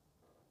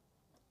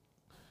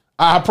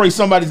 I pray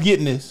somebody's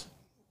getting this.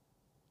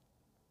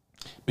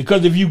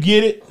 Because if you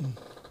get it,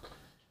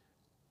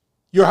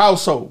 your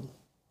household,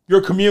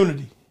 your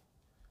community,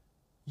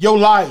 your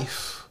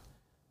life,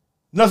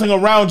 nothing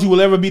around you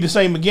will ever be the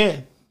same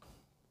again.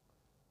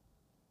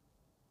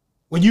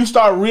 When you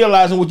start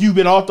realizing what you've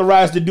been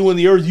authorized to do in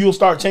the earth, you'll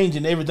start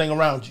changing everything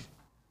around you.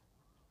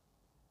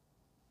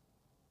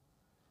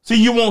 See,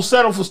 you won't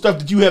settle for stuff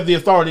that you have the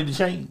authority to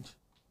change.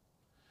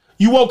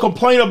 You won't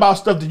complain about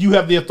stuff that you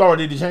have the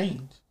authority to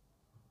change.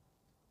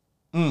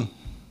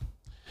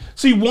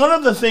 See, one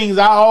of the things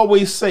I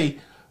always say,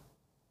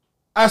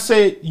 I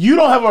said, you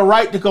don't have a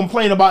right to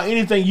complain about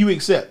anything you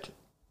accept.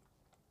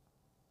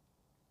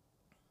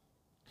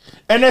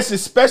 And that's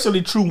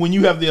especially true when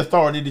you have the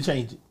authority to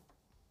change it.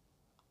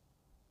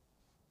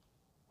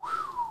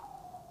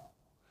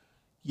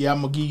 Yeah,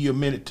 I'm going to give you a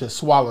minute to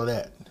swallow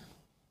that.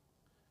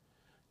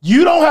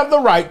 You don't have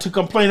the right to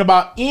complain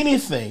about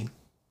anything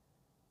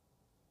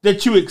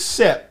that you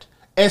accept,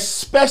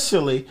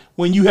 especially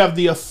when you have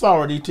the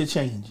authority to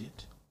change it.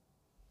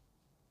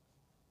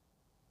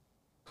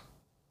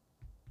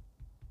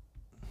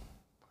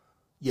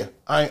 Yeah,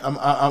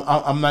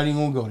 I'm not even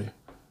going to go there.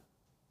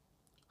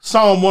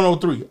 Psalm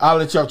 103. I'll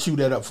let y'all chew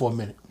that up for a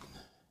minute.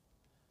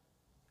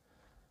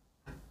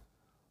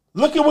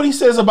 Look at what he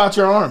says about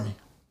your army.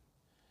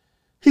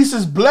 He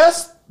says,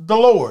 bless the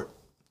Lord,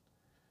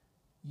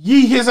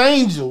 ye his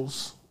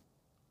angels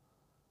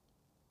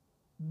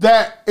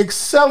that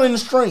excel in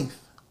strength,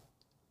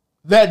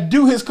 that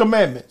do his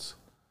commandments,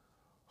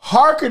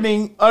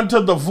 hearkening unto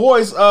the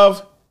voice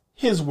of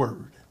his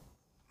word.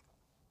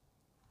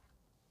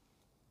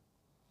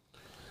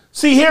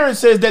 See, here it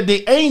says that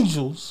the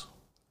angels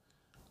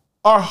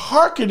are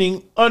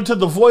hearkening unto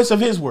the voice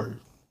of his word.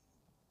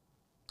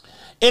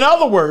 In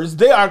other words,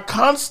 they are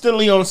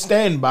constantly on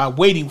standby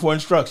waiting for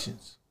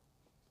instructions.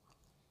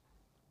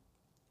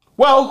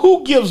 Well,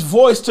 who gives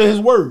voice to his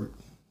word?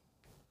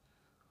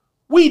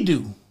 We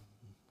do.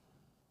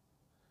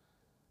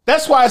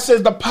 That's why it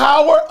says the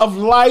power of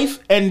life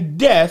and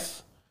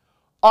death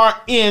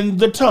are in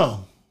the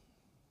tongue.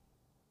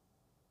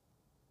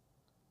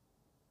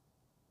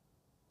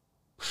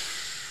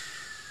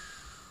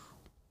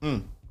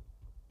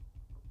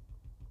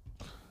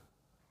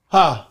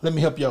 Let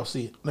me help y'all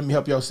see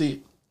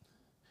it.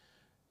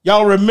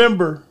 Y'all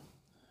remember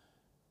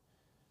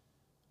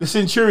the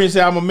centurion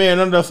said, I'm a man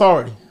under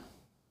authority,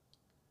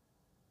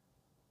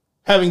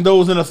 having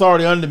those in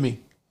authority under me.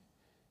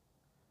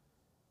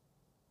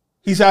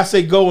 He said, I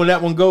say go and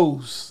that one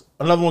goes.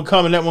 Another one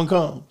comes and that one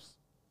comes.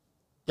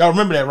 Y'all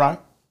remember that, right?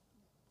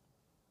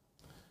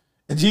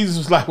 And Jesus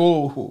was like,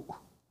 whoa,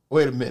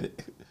 wait a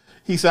minute.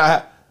 He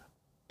said,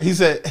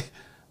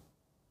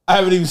 I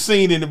haven't even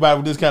seen anybody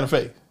with this kind of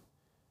faith,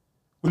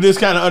 with this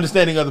kind of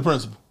understanding of the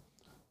principle.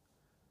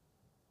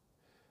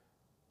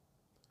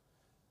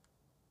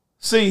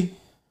 See,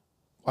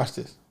 Watch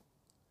this.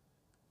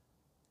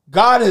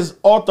 God has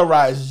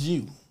authorized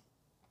you.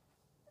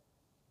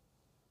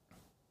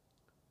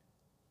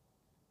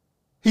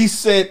 He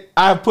said,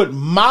 I've put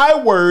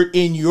my word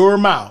in your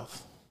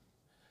mouth.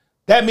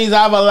 That means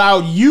I've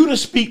allowed you to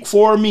speak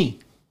for me.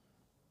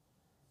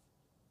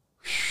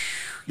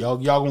 Y'all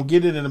gonna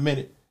get it in a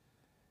minute.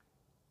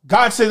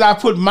 God says, I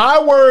put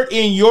my word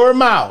in your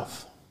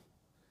mouth.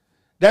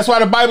 That's why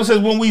the Bible says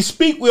when we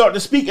speak, we ought to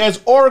speak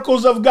as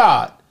oracles of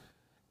God,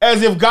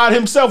 as if God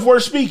himself were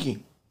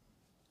speaking.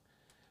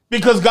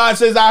 Because God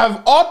says, I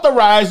have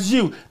authorized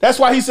you. That's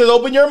why he says,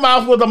 open your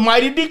mouth with a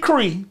mighty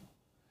decree,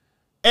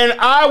 and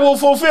I will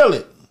fulfill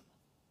it.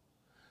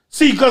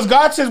 See, because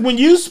God says, when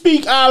you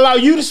speak, I allow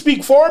you to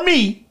speak for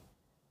me.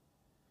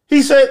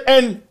 He said,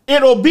 and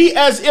it'll be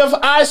as if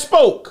I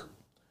spoke.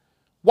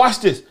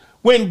 Watch this.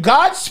 When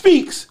God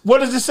speaks, what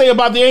does it say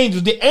about the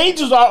angels? The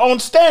angels are on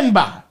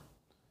standby,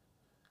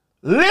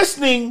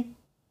 listening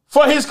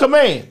for his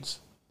commands.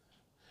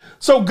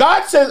 So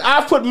God says,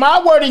 I've put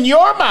my word in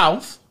your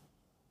mouth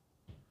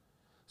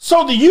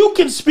so that you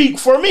can speak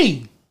for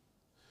me.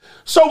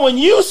 So when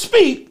you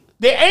speak,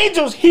 the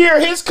angels hear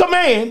his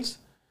commands,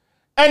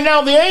 and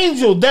now the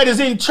angel that is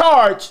in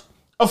charge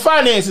of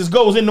finances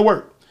goes into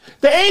work.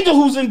 The angel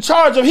who's in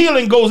charge of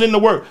healing goes into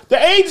work. The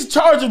angel in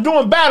charge of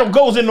doing battle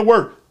goes into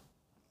work.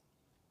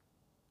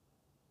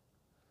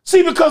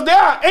 See, because there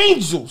are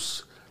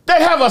angels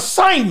that have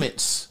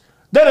assignments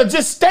that are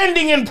just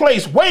standing in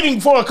place waiting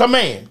for a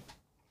command.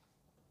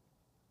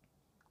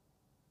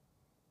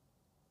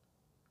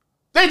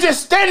 They're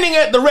just standing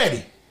at the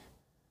ready.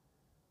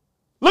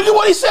 Look at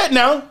what he said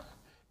now.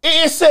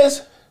 It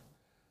says,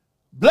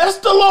 bless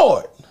the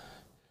Lord,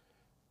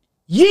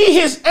 ye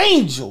his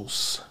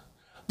angels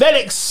that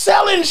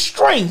excel in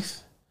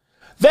strength,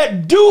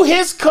 that do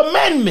his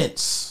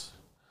commandments,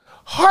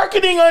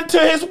 hearkening unto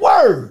his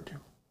word.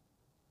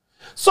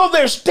 So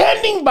they're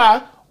standing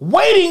by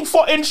waiting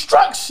for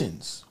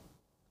instructions.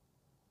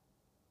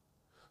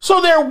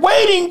 So they're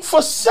waiting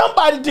for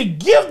somebody to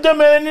give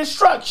them an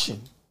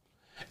instruction.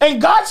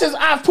 And God says,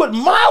 I've put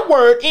my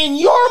word in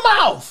your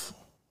mouth.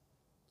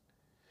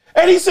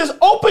 And he says,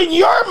 open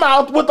your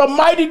mouth with a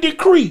mighty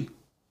decree.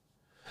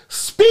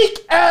 Speak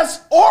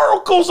as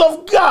oracles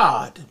of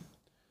God.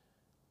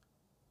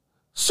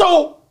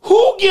 So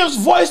who gives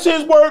voice to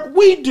his word?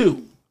 We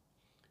do.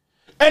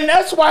 And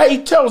that's why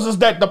he tells us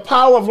that the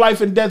power of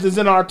life and death is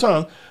in our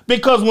tongue.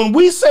 Because when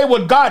we say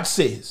what God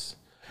says,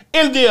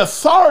 in the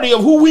authority of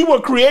who we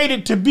were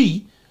created to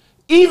be,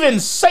 even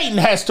Satan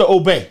has to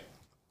obey.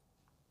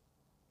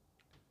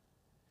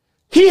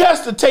 He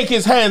has to take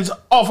his hands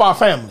off our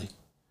family.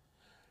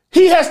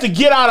 He has to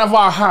get out of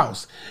our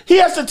house. He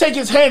has to take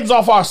his hands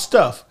off our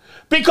stuff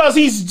because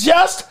he's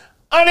just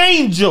an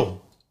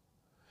angel.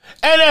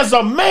 And as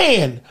a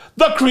man,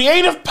 the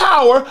creative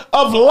power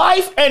of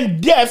life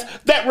and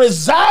death that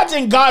resides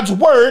in God's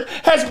word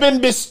has been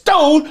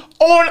bestowed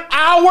on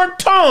our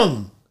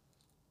tongue.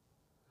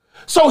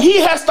 So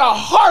he has to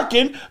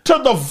hearken to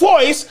the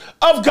voice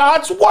of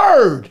God's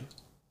word.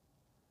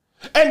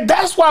 And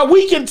that's why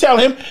we can tell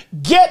him,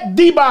 get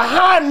thee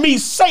behind me,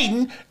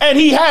 Satan, and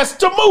he has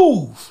to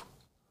move.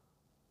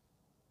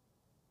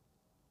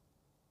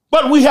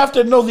 But we have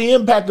to know the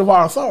impact of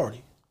our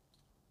authority.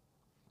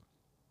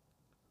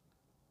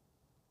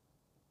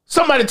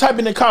 Somebody type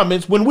in the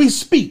comments, when we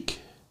speak,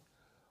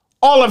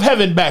 all of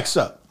heaven backs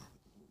up.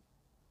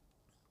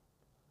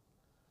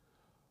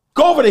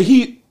 Go over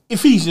to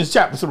Ephesians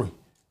chapter 3.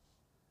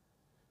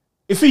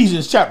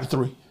 Ephesians chapter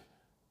 3.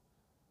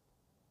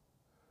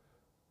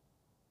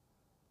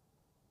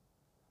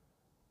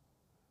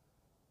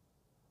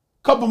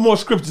 Couple more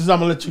scriptures, I'm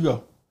going to let you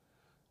go.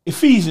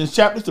 Ephesians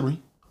chapter 3.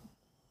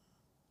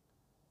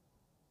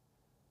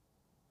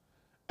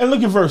 And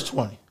look at verse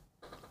 20.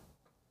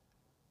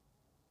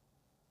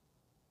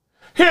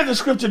 Here the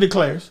scripture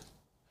declares,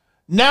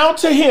 now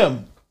to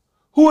him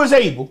who is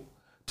able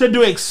to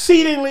do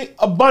exceedingly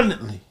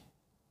abundantly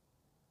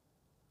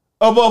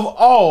above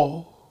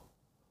all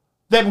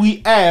that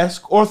we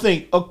ask or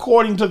think,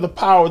 according to the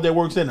power that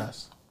works in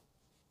us.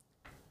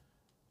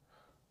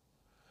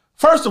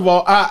 First of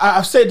all,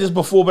 I've said this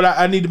before, but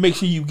I need to make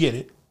sure you get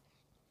it.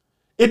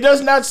 It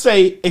does not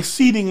say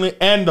exceedingly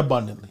and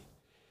abundantly.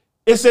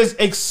 It says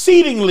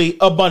exceedingly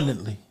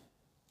abundantly.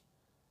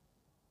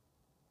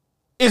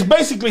 It's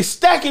basically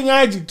stacking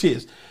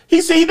adjectives.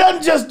 He said he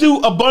doesn't just do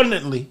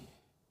abundantly.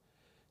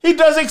 He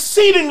does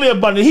exceedingly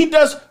abundantly. He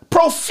does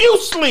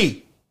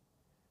profusely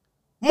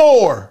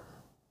more.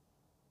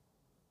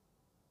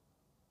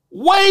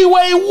 Way,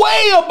 way,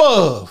 way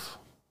above.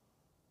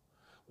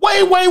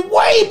 Way, way,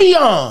 way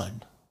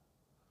beyond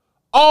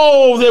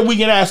all that we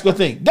can ask or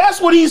think.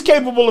 That's what he's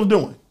capable of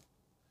doing.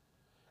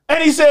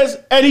 And he says,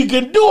 and he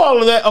can do all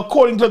of that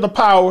according to the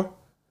power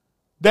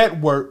that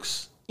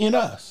works in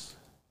us.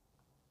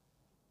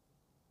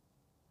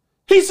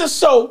 He says,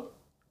 so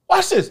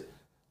watch this.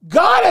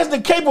 God has the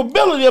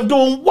capability of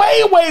doing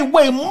way, way,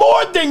 way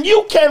more than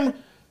you can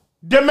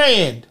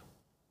demand,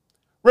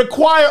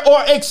 require,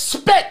 or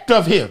expect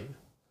of him,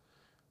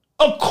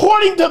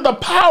 according to the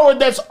power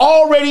that's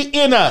already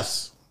in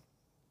us.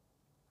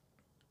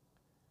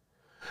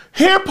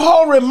 Here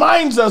Paul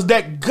reminds us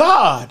that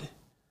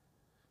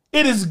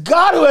it is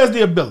God who has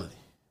the ability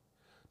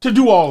to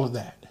do all of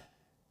that.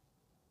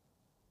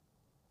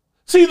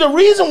 See, the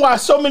reason why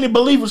so many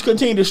believers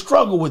continue to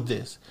struggle with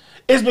this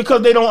is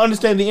because they don't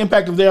understand the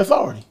impact of their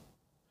authority.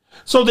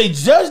 So they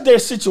judge their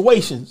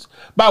situations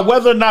by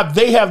whether or not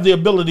they have the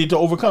ability to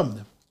overcome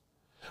them.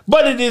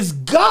 But it is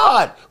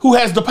God who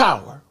has the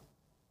power.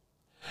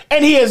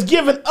 And he has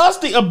given us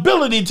the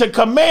ability to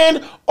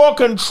command or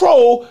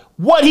control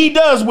what he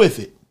does with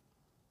it.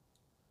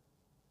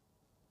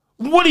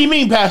 What do you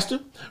mean,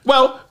 Pastor?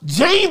 Well,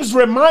 James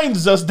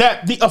reminds us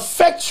that the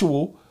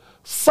effectual,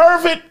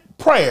 fervent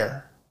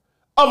prayer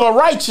of a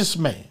righteous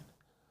man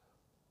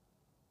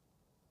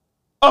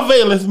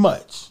availeth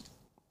much.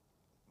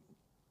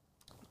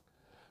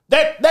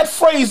 That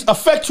phrase,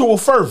 effectual,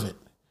 fervent,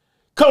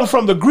 comes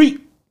from the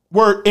Greek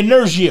word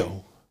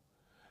energio,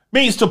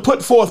 means to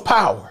put forth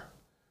power,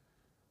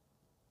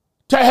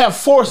 to have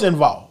force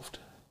involved.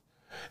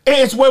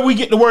 It's where we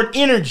get the word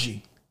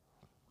energy.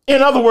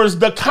 In other words,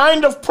 the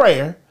kind of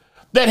prayer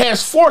that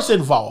has force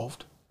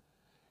involved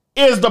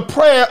is the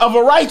prayer of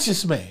a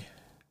righteous man.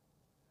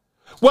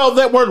 Well,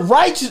 that word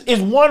righteous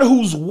is one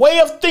whose way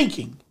of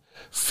thinking,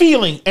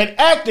 feeling, and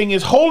acting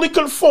is wholly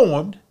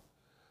conformed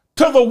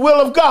to the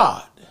will of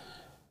God.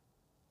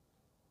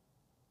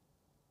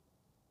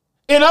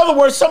 In other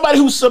words, somebody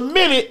who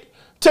submitted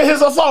to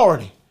his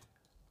authority.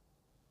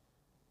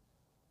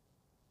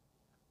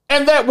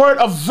 And that word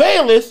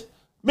availeth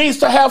means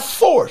to have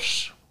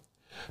force,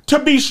 to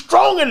be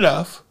strong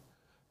enough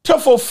to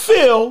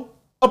fulfill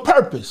a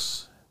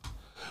purpose.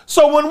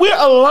 So when we're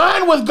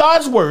aligned with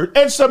God's word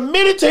and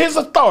submitted to his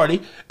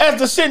authority, as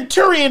the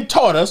centurion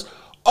taught us,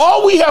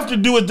 all we have to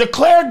do is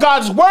declare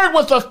God's word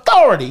with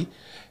authority,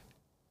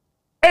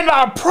 and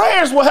our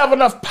prayers will have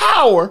enough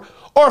power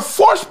or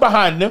force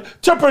behind them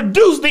to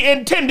produce the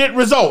intended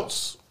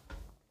results.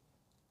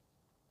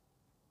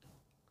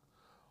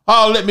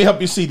 Oh, let me help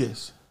you see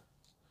this.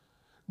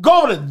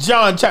 Go over to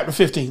John chapter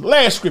 15,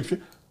 last scripture.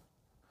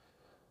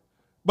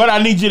 But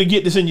I need you to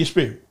get this in your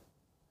spirit.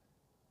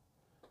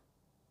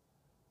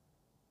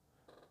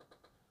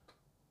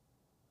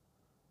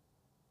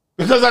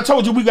 Because I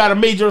told you we got a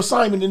major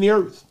assignment in the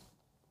earth.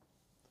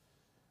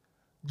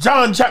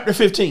 John chapter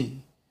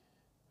 15.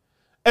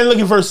 And look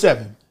at verse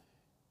 7.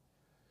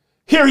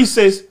 Here he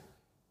says,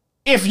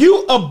 if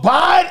you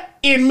abide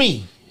in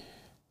me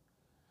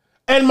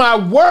and my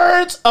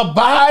words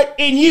abide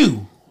in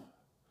you,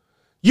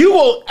 you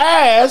will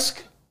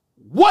ask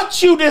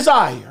what you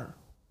desire,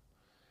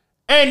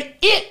 and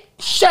it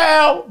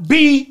shall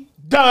be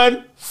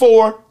done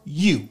for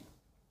you.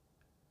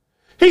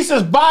 He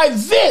says, by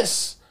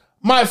this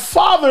my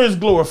Father is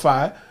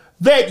glorified,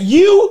 that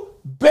you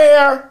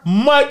bear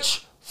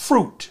much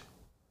fruit,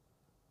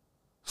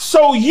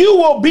 so you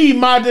will be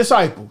my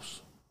disciples.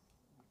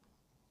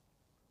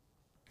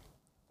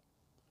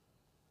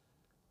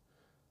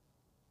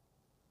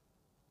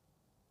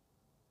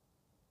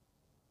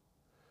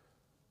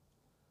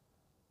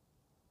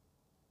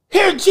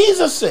 Here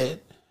Jesus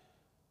said,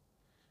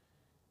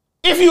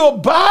 if you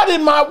abide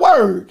in my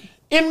word,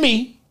 in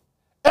me,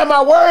 and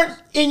my word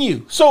in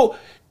you. So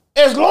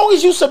as long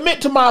as you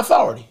submit to my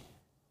authority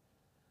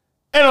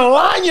and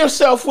align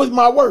yourself with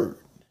my word,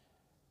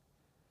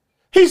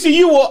 he said,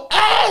 you will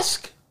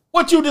ask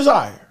what you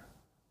desire.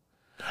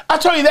 I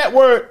tell you, that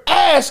word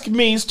ask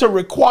means to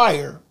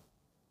require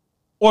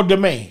or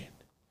demand,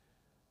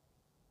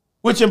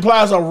 which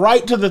implies a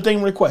right to the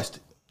thing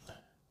requested.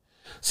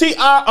 See,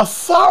 our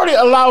authority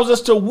allows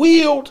us to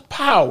wield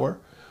power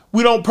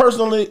we don't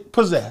personally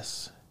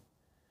possess.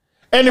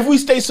 And if we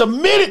stay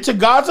submitted to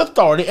God's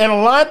authority and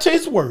aligned to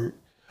his word,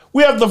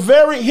 we have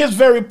his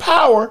very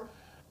power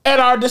at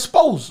our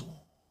disposal.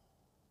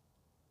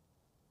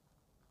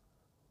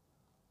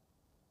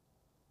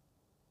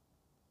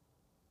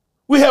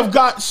 We have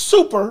got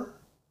super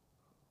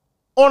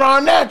on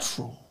our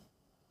natural,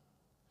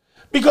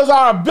 because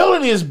our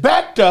ability is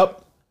backed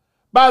up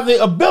by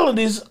the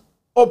abilities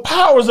or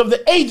powers of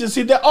the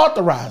agency that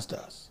authorized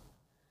us.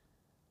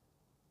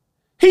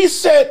 He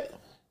said,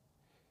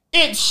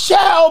 it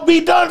shall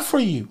be done for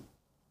you.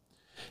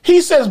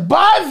 He says,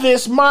 by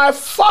this my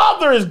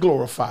Father is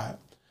glorified,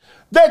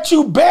 that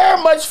you bear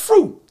much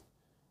fruit.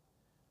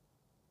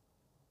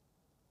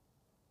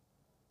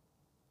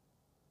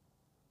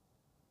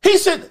 He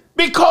said,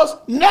 because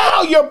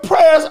now your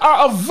prayers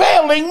are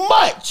availing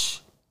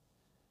much.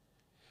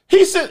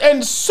 He said,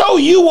 and so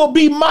you will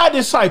be my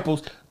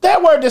disciples.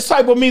 That word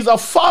disciple means a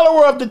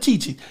follower of the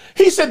teaching.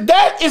 He said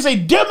that is a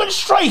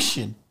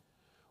demonstration.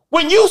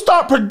 When you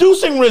start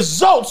producing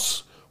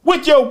results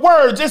with your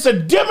words, it's a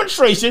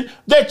demonstration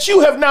that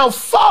you have now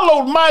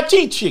followed my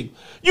teaching.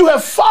 You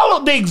have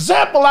followed the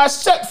example I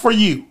set for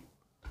you.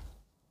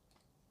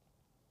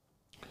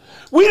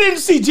 We didn't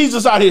see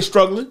Jesus out here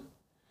struggling.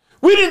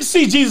 We didn't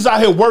see Jesus out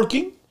here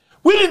working.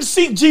 We didn't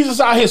see Jesus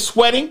out here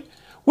sweating.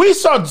 We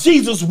saw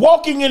Jesus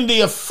walking in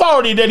the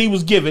authority that he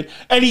was given,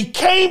 and he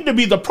came to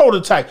be the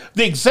prototype,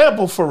 the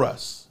example for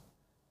us.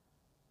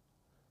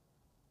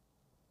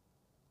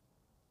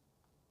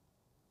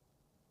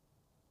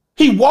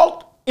 He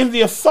walked in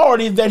the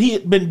authority that he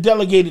had been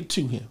delegated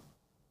to him.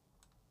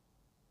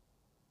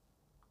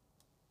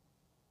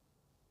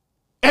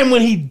 And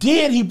when he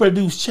did, he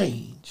produced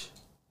change.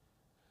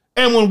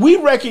 And when we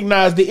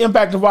recognize the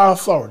impact of our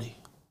authority,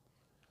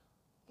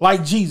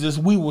 like Jesus,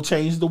 we will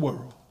change the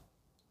world.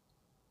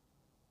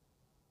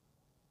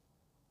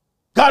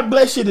 God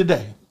bless you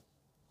today.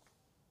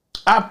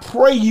 I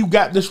pray you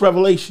got this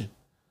revelation,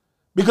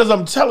 because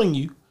I'm telling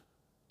you,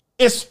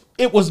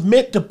 it was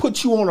meant to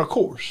put you on a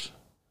course,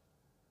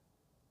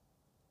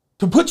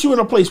 to put you in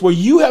a place where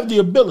you have the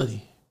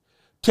ability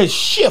to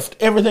shift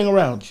everything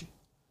around you,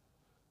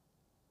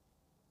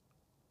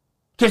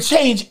 to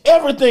change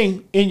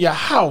everything in your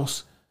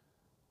house,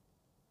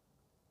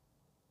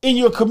 in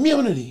your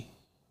community,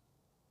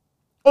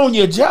 on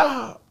your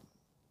job.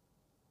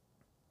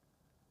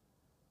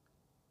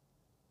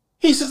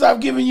 He says, I've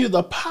given you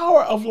the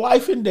power of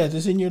life and death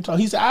is in your tongue.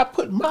 He said, I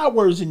put my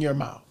words in your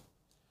mouth.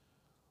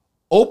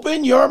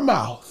 Open your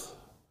mouth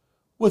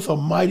with a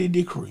mighty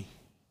decree,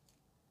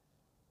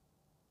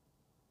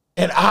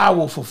 and I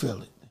will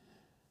fulfill it.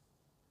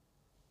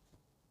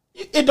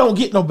 It don't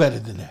get no better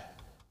than that.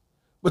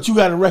 But you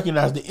got to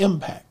recognize the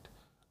impact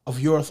of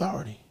your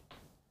authority.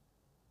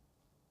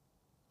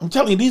 I'm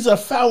telling you, these are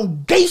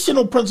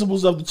foundational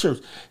principles of the church.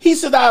 He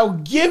said, I'll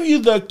give you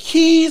the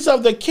keys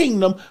of the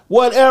kingdom.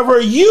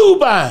 Whatever you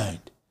bind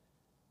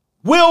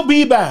will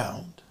be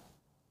bound.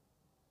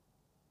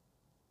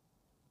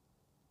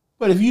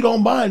 But if you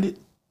don't bind it,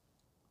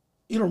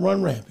 it'll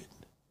run rampant.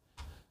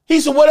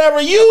 He said,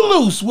 whatever you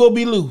loose will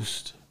be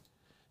loosed.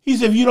 He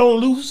said, if you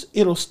don't loose,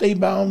 it'll stay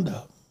bound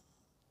up.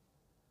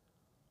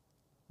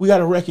 We got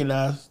to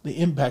recognize the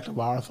impact of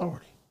our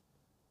authority.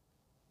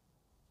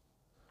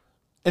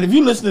 And if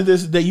you listen to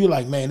this today, you're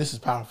like, man, this is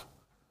powerful.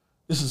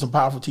 This is some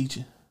powerful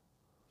teaching.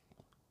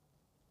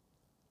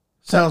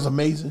 Sounds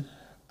amazing.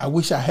 I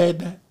wish I had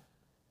that.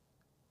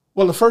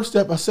 Well, the first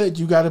step, I said,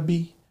 you got to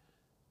be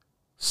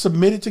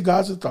submitted to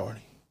God's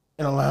authority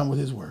and align with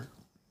his word.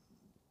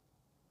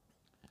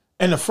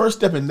 And the first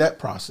step in that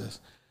process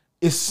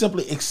is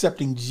simply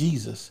accepting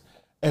Jesus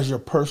as your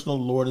personal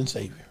Lord and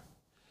Savior.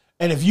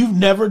 And if you've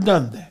never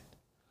done that,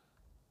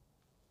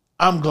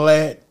 I'm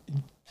glad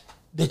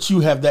that you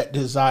have that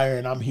desire,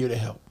 and I'm here to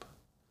help.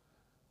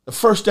 The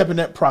first step in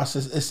that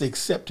process is to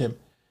accept him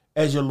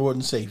as your Lord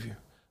and Savior.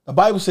 The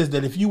Bible says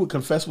that if you would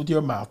confess with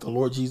your mouth the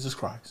Lord Jesus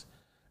Christ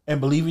and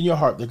believe in your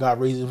heart that God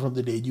raised him from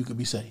the dead, you could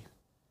be saved.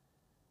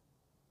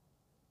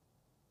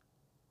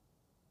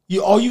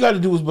 All you got to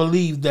do is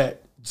believe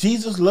that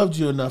Jesus loved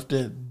you enough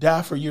to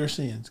die for your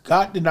sins.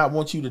 God did not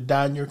want you to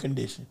die in your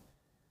condition.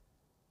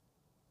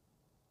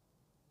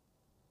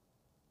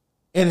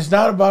 And it's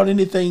not about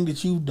anything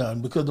that you've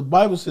done, because the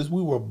Bible says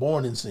we were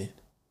born in sin.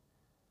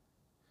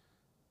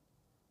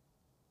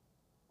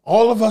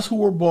 All of us who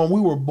were born,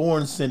 we were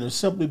born sinners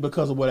simply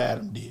because of what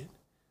Adam did.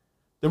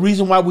 The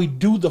reason why we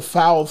do the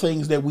foul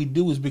things that we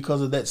do is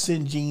because of that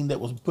sin gene that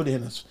was put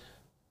in us.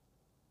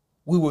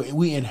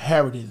 We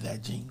inherited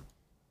that gene.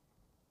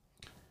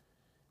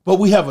 But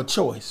we have a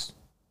choice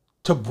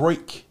to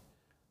break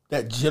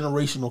that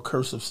generational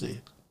curse of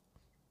sin.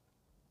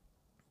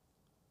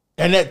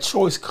 And that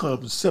choice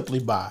comes simply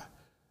by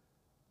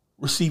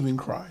receiving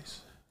Christ.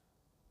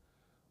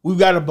 We've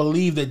got to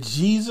believe that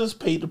Jesus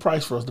paid the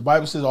price for us. The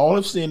Bible says all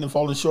have sinned and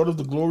fallen short of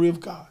the glory of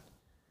God.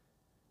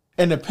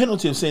 And the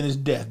penalty of sin is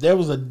death. There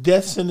was a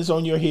death sentence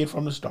on your head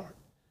from the start.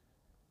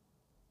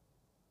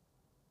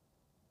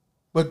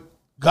 But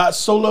God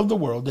so loved the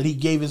world that he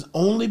gave his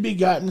only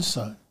begotten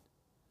Son,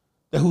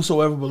 that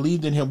whosoever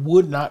believed in him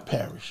would not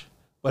perish,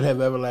 but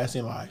have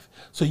everlasting life.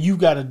 So you've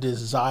got a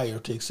desire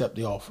to accept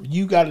the offer.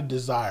 You got to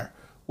desire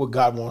what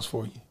God wants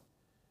for you.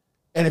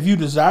 And if you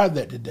desire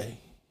that today,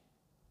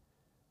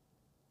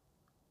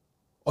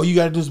 all you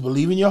got to do is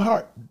believe in your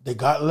heart that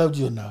God loved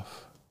you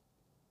enough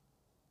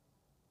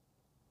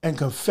and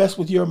confess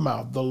with your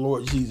mouth the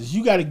Lord Jesus.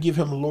 You got to give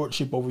him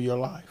lordship over your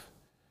life.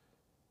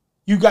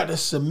 You got to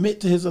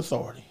submit to his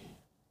authority.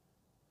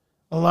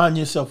 Align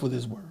yourself with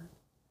his word.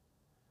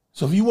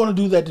 So if you want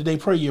to do that today,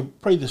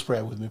 pray this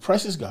prayer with me.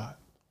 Precious God,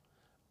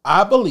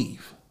 I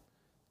believe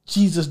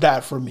Jesus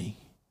died for me,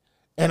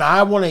 and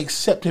I want to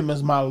accept him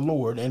as my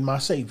Lord and my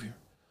Savior.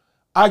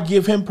 I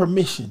give him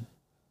permission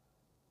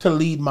to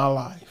lead my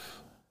life.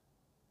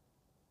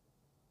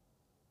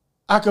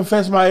 I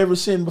confess my every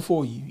sin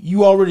before you.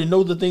 You already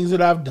know the things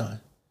that I've done.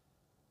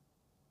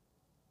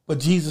 But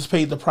Jesus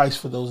paid the price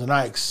for those, and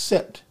I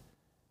accept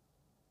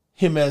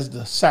him as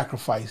the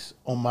sacrifice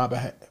on my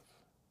behalf.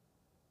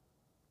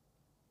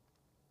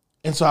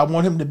 And so I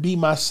want him to be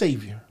my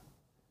Savior.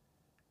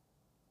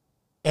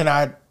 And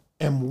I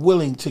am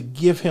willing to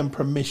give him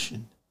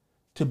permission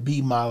to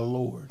be my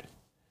Lord.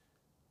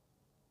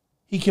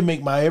 He can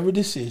make my every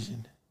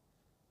decision.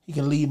 He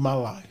can lead my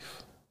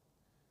life.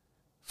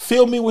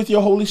 Fill me with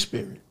your Holy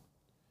Spirit.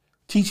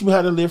 Teach me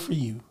how to live for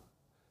you.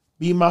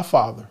 be my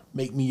father,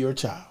 make me your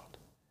child.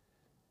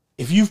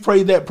 If you've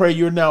prayed that prayer,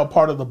 you're now a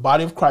part of the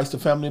body of Christ, the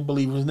family of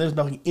believers, and there's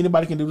nothing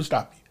anybody can do to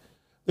stop you.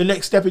 The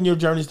next step in your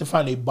journey is to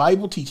find a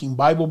Bible teaching,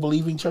 Bible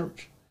believing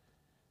church.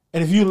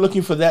 And if you're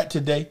looking for that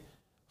today,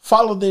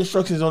 follow the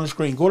instructions on the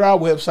screen. Go to our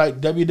website,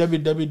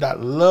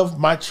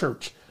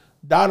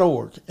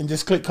 www.lovemychurch.org, and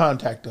just click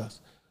contact us.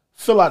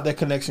 Fill out that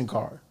connection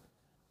card,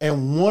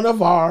 and one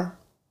of our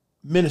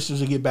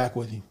ministers will get back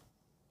with you.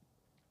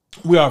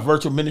 We are a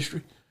virtual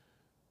ministry,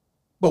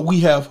 but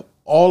we have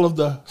all of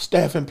the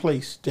staff in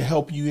place to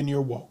help you in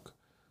your walk.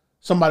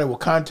 Somebody will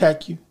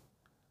contact you,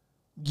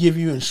 give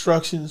you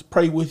instructions,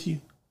 pray with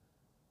you,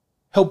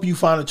 help you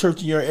find a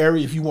church in your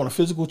area. If you want a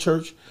physical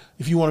church,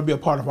 if you want to be a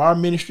part of our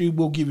ministry,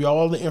 we'll give you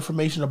all the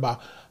information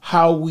about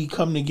how we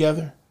come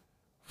together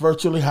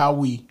virtually, how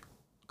we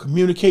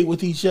communicate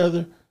with each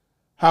other,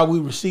 how we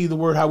receive the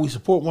word, how we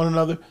support one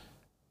another.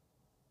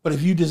 But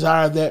if you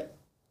desire that,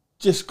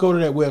 just go to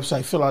that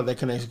website, fill out that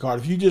connection card.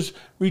 If you just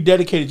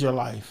rededicated your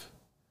life,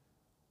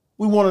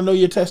 we want to know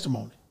your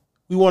testimony.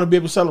 We want to be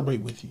able to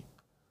celebrate with you.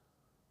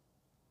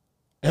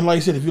 And like I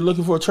said, if you're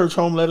looking for a church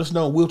home, let us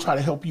know. We'll try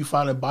to help you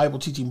find a Bible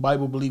teaching,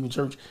 Bible believing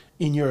church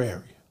in your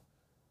area.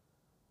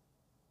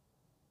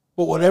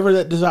 But whatever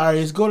that desire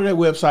is, go to that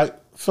website,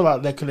 fill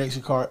out that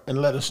connection card,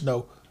 and let us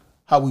know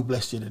how we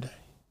blessed you today.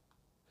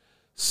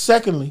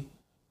 Secondly,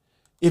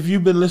 if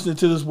you've been listening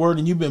to this word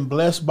and you've been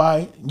blessed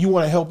by it, and you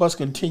want to help us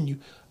continue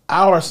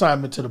our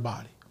assignment to the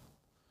body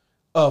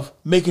of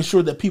making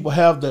sure that people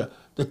have the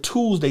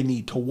tools they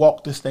need to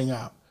walk this thing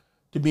out,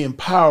 to be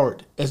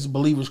empowered as the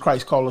believers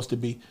Christ called us to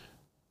be,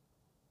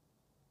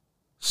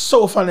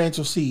 sow a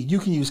financial seed. You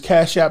can use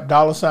Cash App,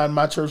 $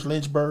 My Church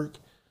Lynchburg,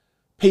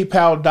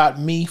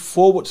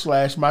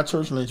 PayPal.me/My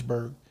Church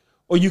Lynchburg,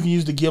 or you can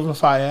use the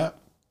Givelify app.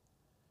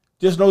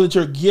 Just know that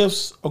your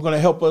gifts are going to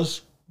help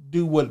us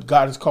do what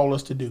God has called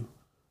us to do.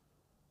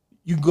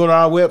 You can go to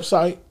our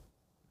website,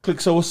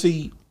 click sow a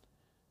seed.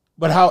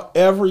 But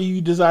however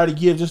you desire to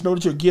give, just know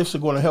that your gifts are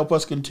going to help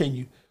us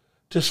continue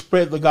to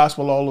spread the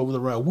gospel all over the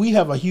world. We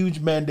have a huge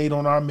mandate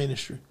on our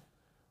ministry.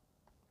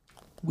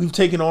 We've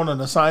taken on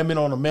an assignment,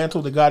 on a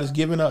mantle that God has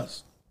given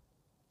us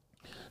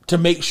to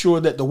make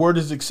sure that the word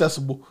is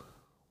accessible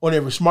on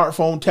every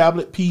smartphone,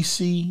 tablet,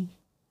 PC,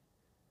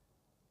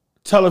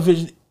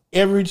 television,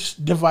 every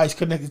device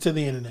connected to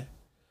the internet.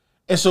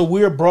 And so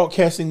we're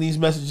broadcasting these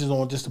messages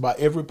on just about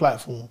every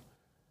platform.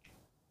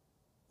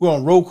 We're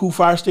on Roku,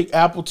 Fire Stick,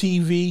 Apple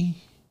TV,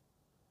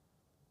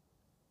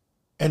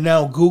 and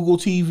now Google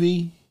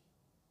TV.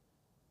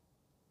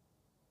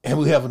 And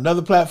we have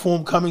another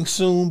platform coming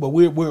soon, but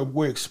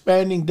we're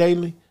expanding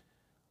daily.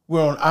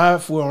 We're on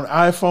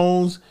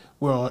iPhones,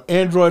 we're on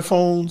Android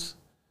phones,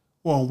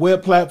 we're on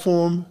web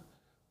platform,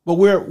 but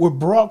we're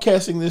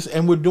broadcasting this,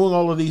 and we're doing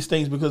all of these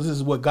things because this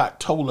is what God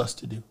told us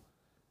to do,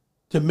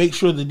 to make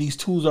sure that these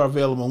tools are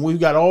available. And we've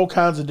got all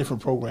kinds of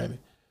different programming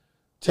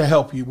to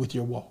help you with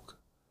your walk.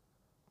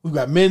 We've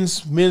got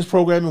men's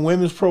programming,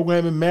 women's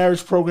programming,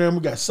 marriage programming.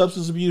 We've got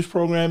substance abuse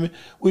programming.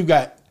 We've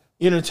got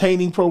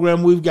entertaining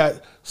program. We've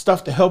got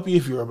stuff to help you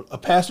if you're a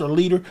pastor or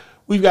leader.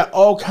 We've got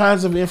all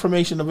kinds of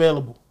information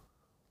available.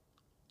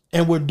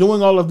 And we're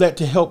doing all of that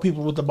to help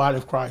people with the body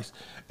of Christ.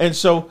 And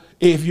so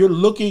if you're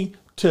looking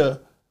to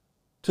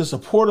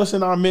support us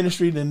in our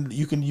ministry, then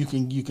you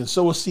can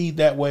sow a seed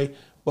that way.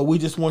 But we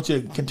just want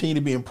you to continue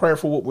to be in prayer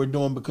for what we're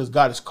doing, because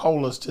God has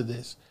called us to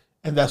this.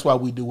 And that's why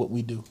we do what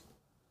we do.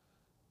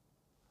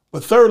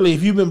 But thirdly,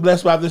 if you've been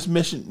blessed by this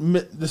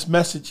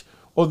message,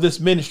 or this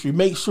ministry,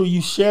 make sure you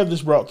share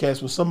this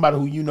broadcast with somebody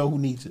who you know who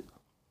needs it.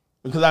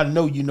 Because I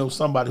know you know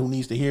somebody who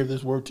needs to hear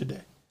this word today.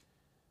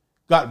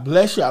 God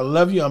bless you. I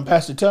love you. I'm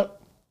Pastor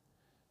Tuck.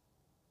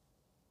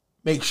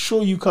 Make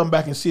sure you come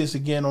back and see us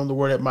again on the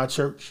Word at My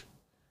Church.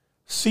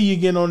 See you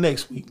again on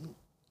next week.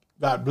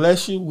 God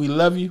bless you. We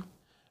love you.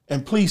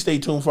 And please stay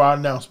tuned for our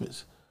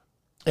announcements.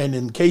 And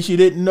in case you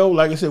didn't know,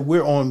 like I said,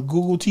 we're on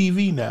Google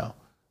TV now.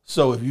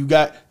 So if you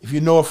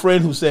know a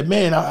friend who said,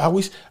 man, I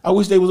wish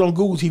they was on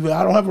Google TV.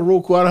 I don't have a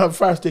Roku, I don't have a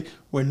Fire Stick.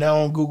 We're now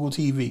on Google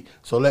TV.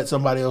 So let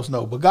somebody else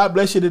know. But God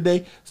bless you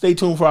today. Stay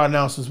tuned for our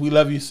announcements. We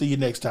love you. See you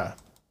next time.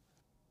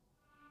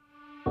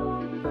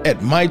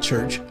 At My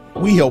Church,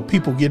 we help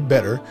people get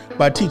better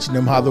by teaching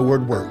them how the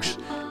word works.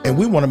 And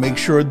we want to make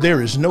sure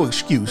there is no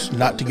excuse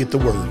not to get the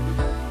word.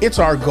 It's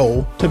our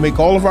goal to make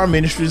all of our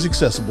ministries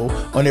accessible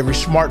on every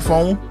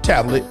smartphone,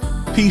 tablet,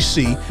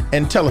 PC,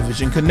 and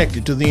television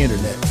connected to the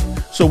internet.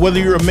 So whether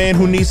you're a man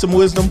who needs some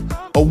wisdom,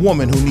 a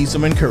woman who needs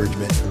some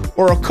encouragement,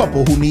 or a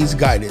couple who needs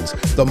guidance,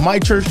 the My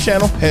Church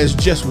channel has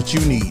just what you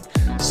need.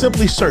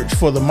 Simply search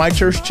for the My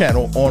Church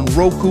channel on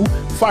Roku,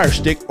 Fire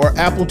Stick, or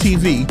Apple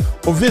TV,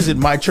 or visit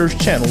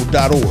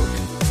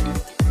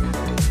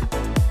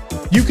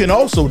mychurchchannel.org. You can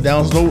also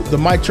download the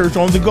My Church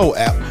on the Go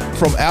app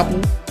from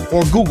Apple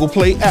or Google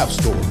Play App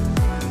Store.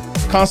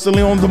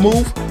 Constantly on the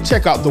move?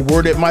 Check out the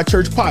Word at My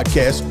Church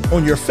podcast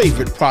on your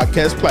favorite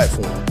podcast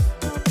platform.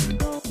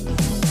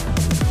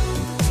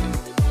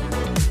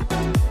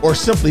 Or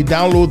simply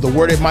download the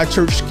Word at My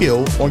Church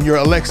skill on your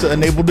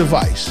Alexa-enabled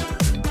device.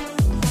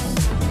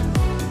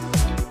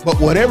 But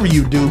whatever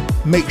you do,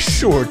 make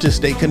sure to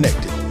stay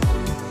connected.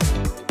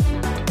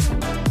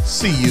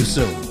 See you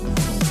soon.